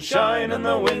sun don't shine and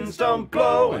the winds don't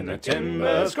blow, and the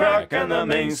timbers crack and the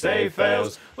mainstay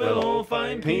fails. We'll all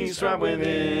find peace right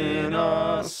within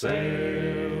our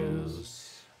sails.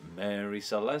 Mary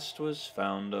Celeste was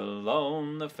found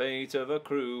alone. The fate of her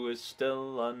crew is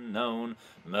still unknown.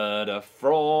 Murder,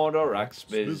 fraud, or acts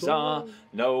bizarre,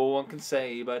 no one can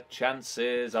say, but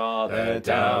chances are they're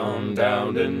down,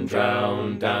 downed and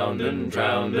drowned, downed and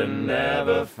drowned and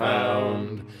never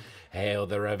found. Hail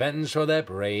the Revenge for their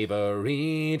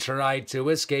bravery, tried to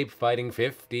escape fighting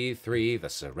 53. The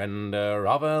surrender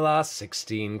of her last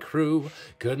 16 crew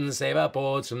couldn't save our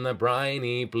boards from the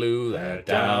briny blue. They're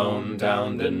down,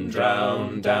 downed and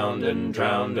drowned, downed and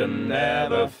drowned and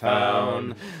never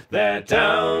found. They're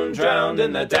down, drowned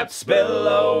in the depths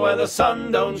below, where the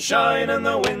sun don't shine and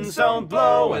the winds don't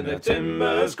blow, and the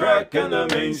timbers crack and the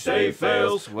mainstay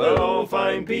fails. We'll all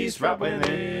find peace right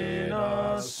within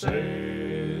our sails.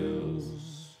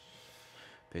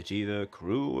 Pity the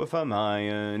crew of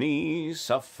Hermione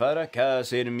suffered a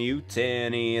cursed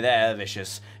mutiny. Their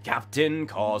vicious captain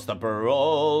caused the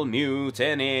brawl.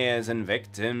 Mutineers and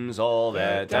victims all.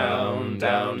 They're down,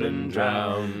 downed and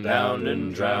drowned, downed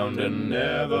and drowned and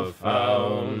never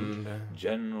found.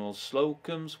 General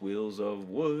Slocum's wheels of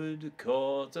wood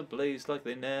caught ablaze like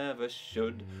they never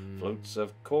should. Floats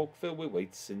of cork filled with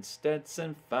weights instead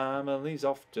sent families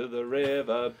off to the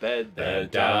riverbed. They're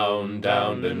down,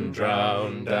 downed and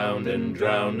drowned, downed and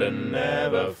drowned and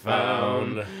never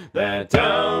found. They're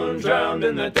down, drowned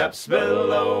in the depths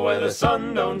below, where the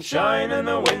sun don't shine and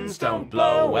the winds don't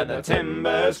blow, where the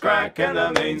timbers crack and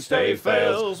the mainstay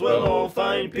fails. We'll all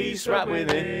find peace right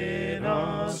within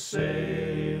our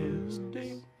sails.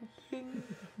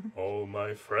 Oh, my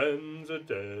My friends are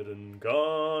dead and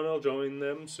gone, I'll join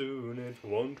them soon. It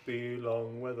won't be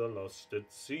long, whether lost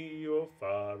at sea or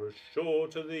far ashore,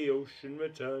 to the ocean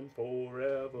return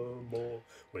forevermore.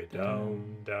 We're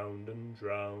down, downed and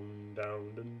drowned,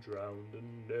 downed and drowned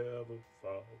and never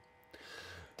found.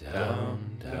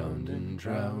 Down, downed and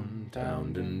drowned,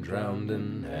 downed and drowned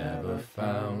and never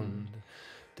found.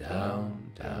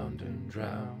 Down, downed and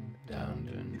drowned, downed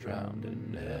and drowned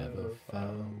and never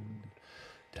found.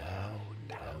 Down,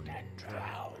 down and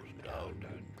drowned, down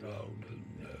and drowned and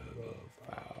never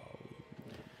found.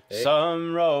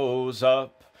 Sun rose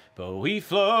up, but we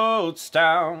floats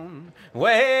down,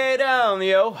 way down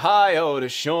the Ohio to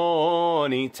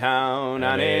Shawneetown.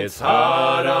 And it's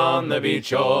hard on the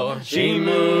beach, or she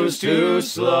moves too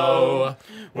slow,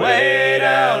 way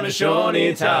down to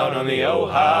Shawneetown on the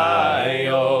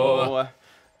Ohio.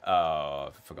 Oh,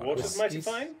 I forgot. Water's mighty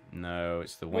fine? No,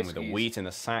 it's the one with the wheat in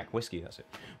the sack. Whiskey, that's it.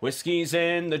 Whiskey's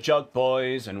in the jug,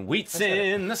 boys, and wheat's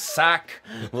in the sack.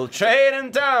 We'll trade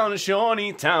 'em down to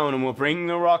Shawneetown, and we'll bring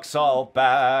the rocks all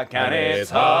back. And it's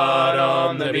hard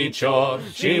on the beach, or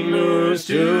she moves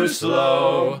too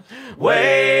slow,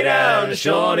 way down to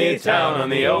Shawneetown on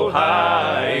the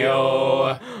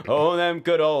Ohio. Oh, them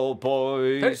good old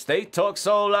boys, they talk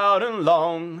so loud and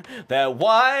long. They're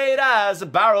white as a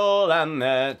barrel, and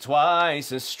they're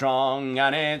twice as strong.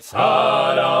 And it's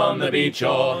hard on the beach,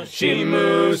 or she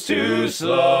moves too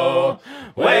slow,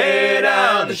 way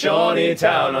down to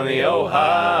Shawneetown on the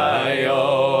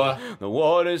Ohio. The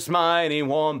water's mighty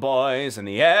warm, boys, and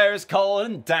the air is cold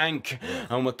and dank,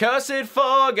 and the cursed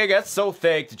fog it gets so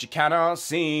thick that you cannot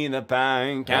see the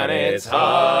bank. And it's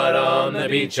hard on the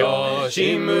beach, or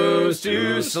she moves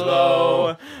too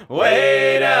slow,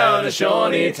 way down to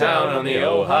Shawneetown on the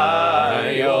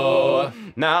Ohio.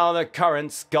 Now the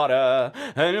current's got her,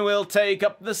 and we'll take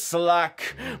up the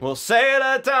slack. We'll sail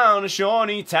her down to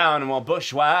Shawneetown, and we'll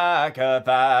bushwhack her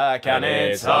back. And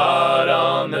it's hard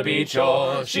on the beach,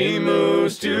 or she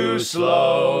moves too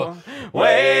slow,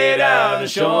 way down to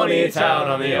Shawneetown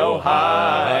on the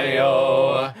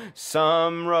Ohio.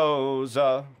 Some rose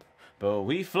up, but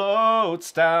we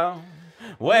floats down,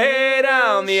 way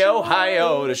down the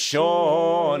Ohio to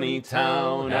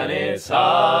Shawneetown. And it's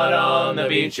hard on the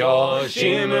beach, or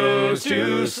she moves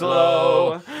too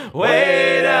slow,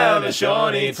 way down to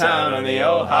Shawneetown on the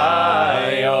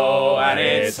Ohio. And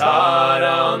it's hard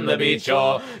on the beach,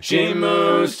 or she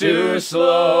moves too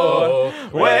slow,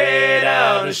 way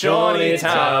down to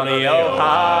Shawneetown on the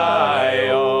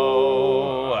Ohio.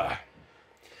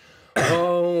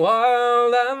 Oh,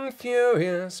 wild and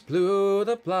furious blew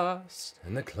the blast,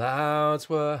 and the clouds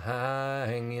were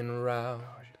hanging round,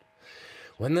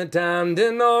 when the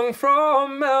Dandenong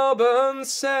from Melbourne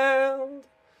sailed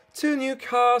to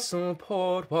Newcastle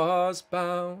port was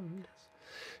bound.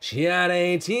 She had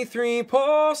 83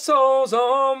 poor souls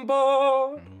on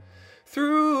board.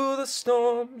 Through the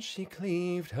storm she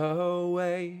cleaved her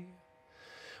way.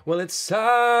 Well, it's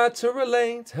sad to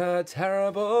relate her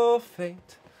terrible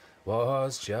fate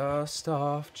was just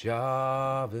off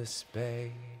Jarvis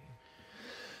Bay.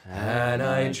 And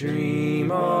I dream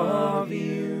of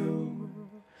you,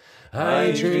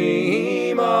 I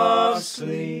dream of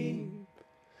sleep,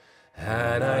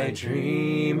 and I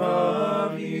dream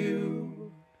of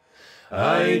you,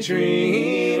 I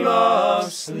dream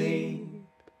of sleep,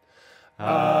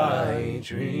 I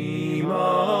dream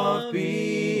of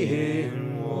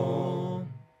being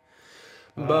warm.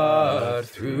 But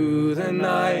through the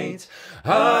night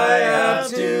I have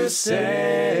to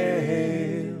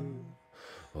sail,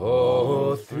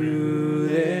 oh, through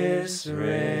this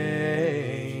raging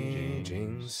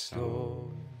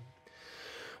storm.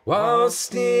 While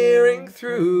steering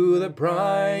through the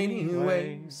briny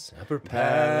waves, a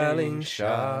propelling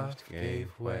shaft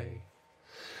gave way,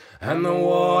 and the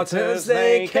waters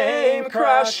they came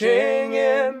crashing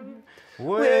in,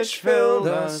 which filled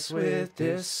us with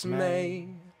dismay.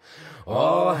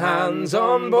 All hands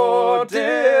on board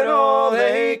did all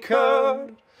they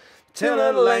could, till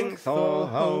at length all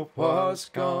hope was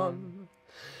gone,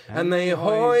 and they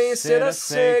hoisted a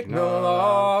signal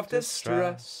of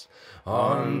distress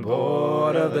on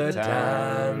board of the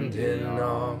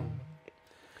Dandenong.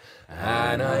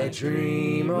 And I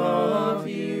dream of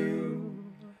you,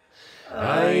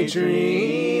 I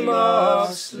dream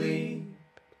of sleep,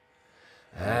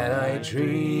 and I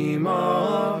dream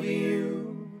of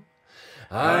you,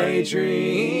 I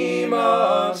dream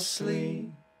of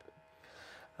sleep,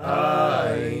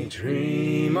 I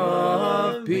dream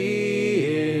of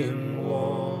being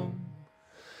warm.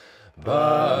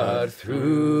 But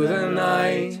through the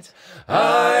night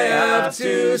I have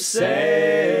to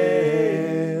sail,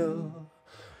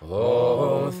 oh,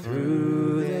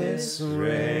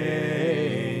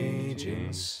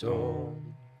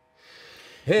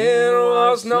 It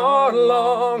was not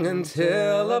long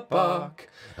until a bark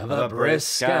of a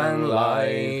brisk and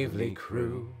lively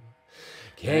crew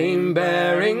came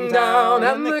bearing down,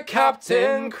 and the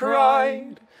captain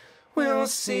cried, "We'll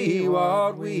see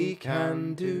what we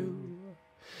can do."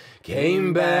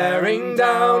 Came bearing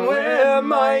down with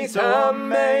might and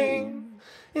main,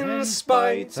 in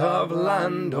spite of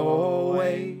land or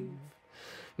wave.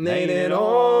 They did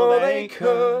all they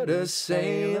could as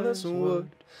sailors would,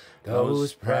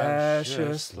 those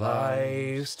precious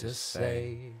lives to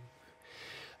save.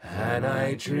 And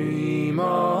I dream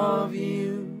of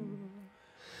you,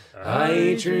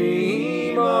 I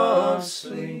dream of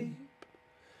sleep,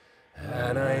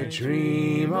 and I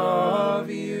dream of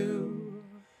you,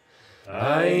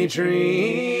 I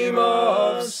dream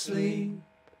of sleep,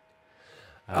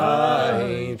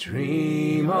 I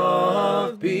dream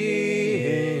of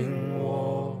being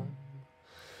warm.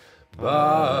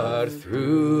 But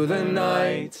through the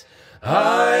night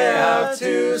I have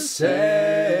to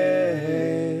sail,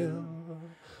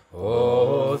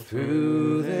 oh,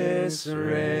 through this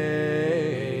raging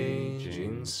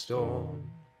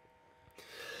storm.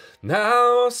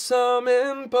 Now some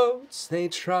in boats they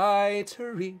try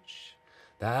to reach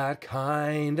that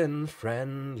kind and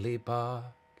friendly bark,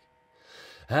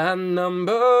 and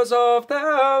numbers of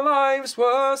their lives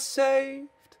were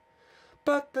saved,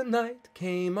 but the night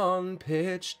came on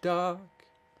pitch dark.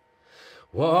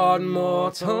 What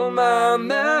mortal man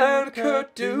then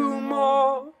could do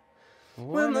more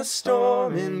when the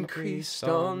storm increased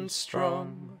on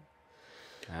strong,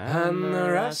 and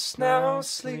the rest now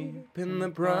sleep in the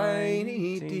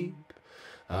briny deep,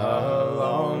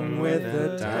 along with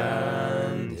the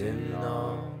Dandenong.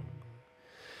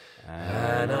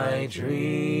 And I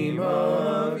dream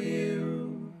of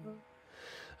you,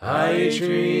 I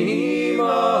dream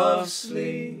of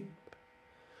sleep,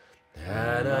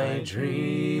 and I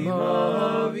dream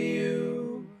of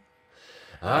you,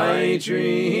 I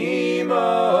dream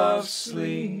of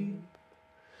sleep,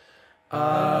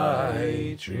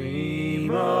 I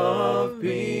dream of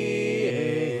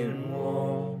being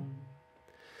warm.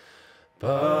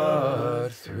 But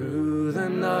through the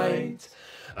night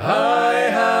I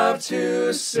have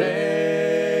to sail,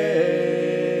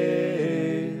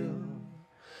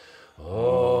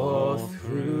 oh,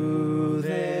 through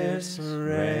this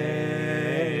raging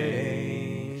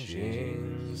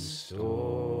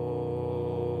storm.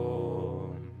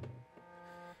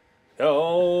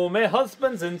 Oh, my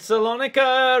husband's in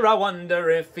Salonika, I wonder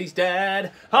if he's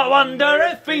dead. I wonder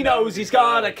if he knows he's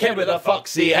got a kid with a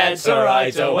foxy head. So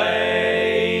right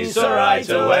away, so right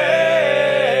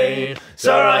away,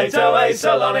 so right away,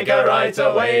 Salonika, right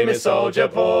away, my soldier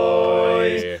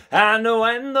boy. And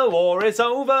when the war is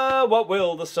over, what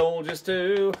will the soldiers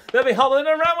do? They'll be hobbling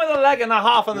around with a leg and a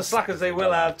half, and the slackers they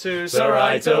will have too. So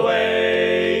right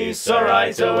away, so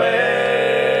right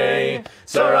away,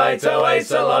 so right away,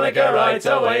 Salonika, right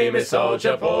away, my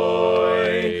soldier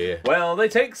boy. Well, they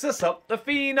takes us up the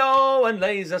Fino and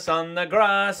lays us on the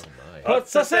grass,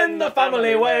 puts us in the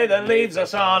family way, then leaves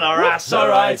us on our ass. So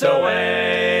right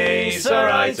away, so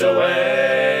right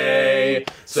away,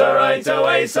 so right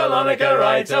away, Salonika,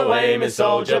 right away, my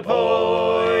soldier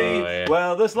boy.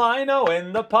 Well, there's lino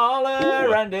in the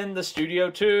parlour and in the studio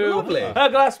too. Lovely. A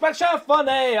glass back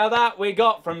Chardonnay that we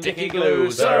got from Dickie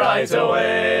Glue. So right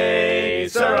away,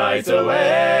 so right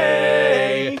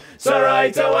away, so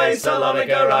right away,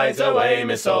 Salonika, right away,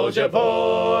 my soldier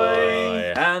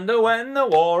boy. And when the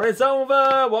war is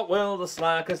over, what will the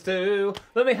slackers do?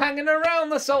 They'll be hanging around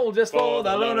the soldiers for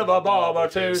the loan of a bob or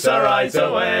two. So right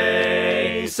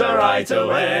away, so right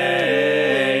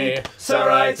away, so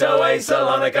right away,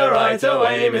 Salonika, right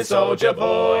away, my soldier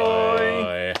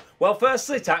boy. Well, first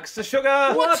they taxed the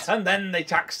sugar, and then they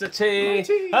taxed the tea,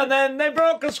 and then they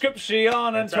broke a scripture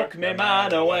on and took me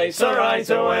man away. So right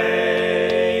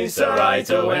away, so right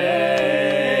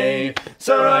away,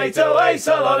 so right away,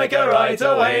 Salonika, right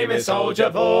away, my soldier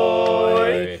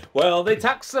boy. Well, they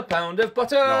taxed a pound of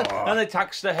butter, and they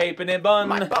taxed a halfpenny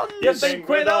bun. You think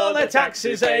with all the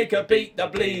taxes they could beat the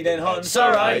bleeding Hun?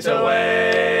 So right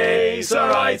away, so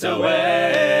right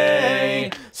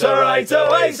away, so right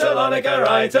away, Salonika,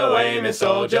 right away, my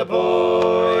soldier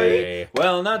boy.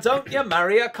 Well, now don't you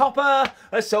marry a copper,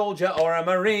 a soldier or a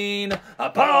marine, a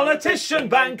politician,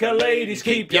 banker, ladies,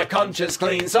 keep your conscience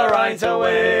clean. So right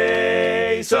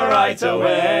away, so right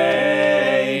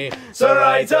away, So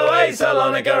right away,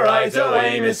 Salonika, right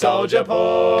away, me soldier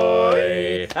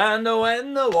boy. And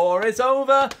when the war is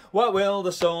over, what will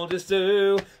the soldiers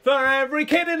do? For every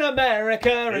kid in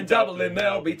America, in Dublin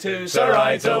there'll be two. So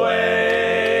right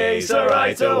away, so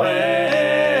right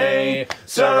away,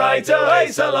 so right away,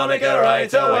 Salonika,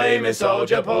 right away, me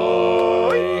soldier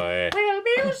boy. We'll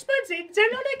be husbands in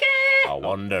Salonika. I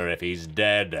wonder if he's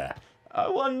dead. I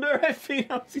wonder if he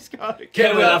knows he's got a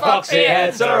Kid with a foxy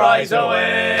head, so right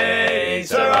away,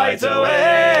 so right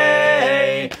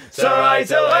away, so right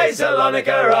away,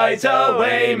 Salonika, right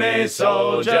away, me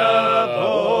soldier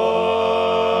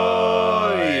boy.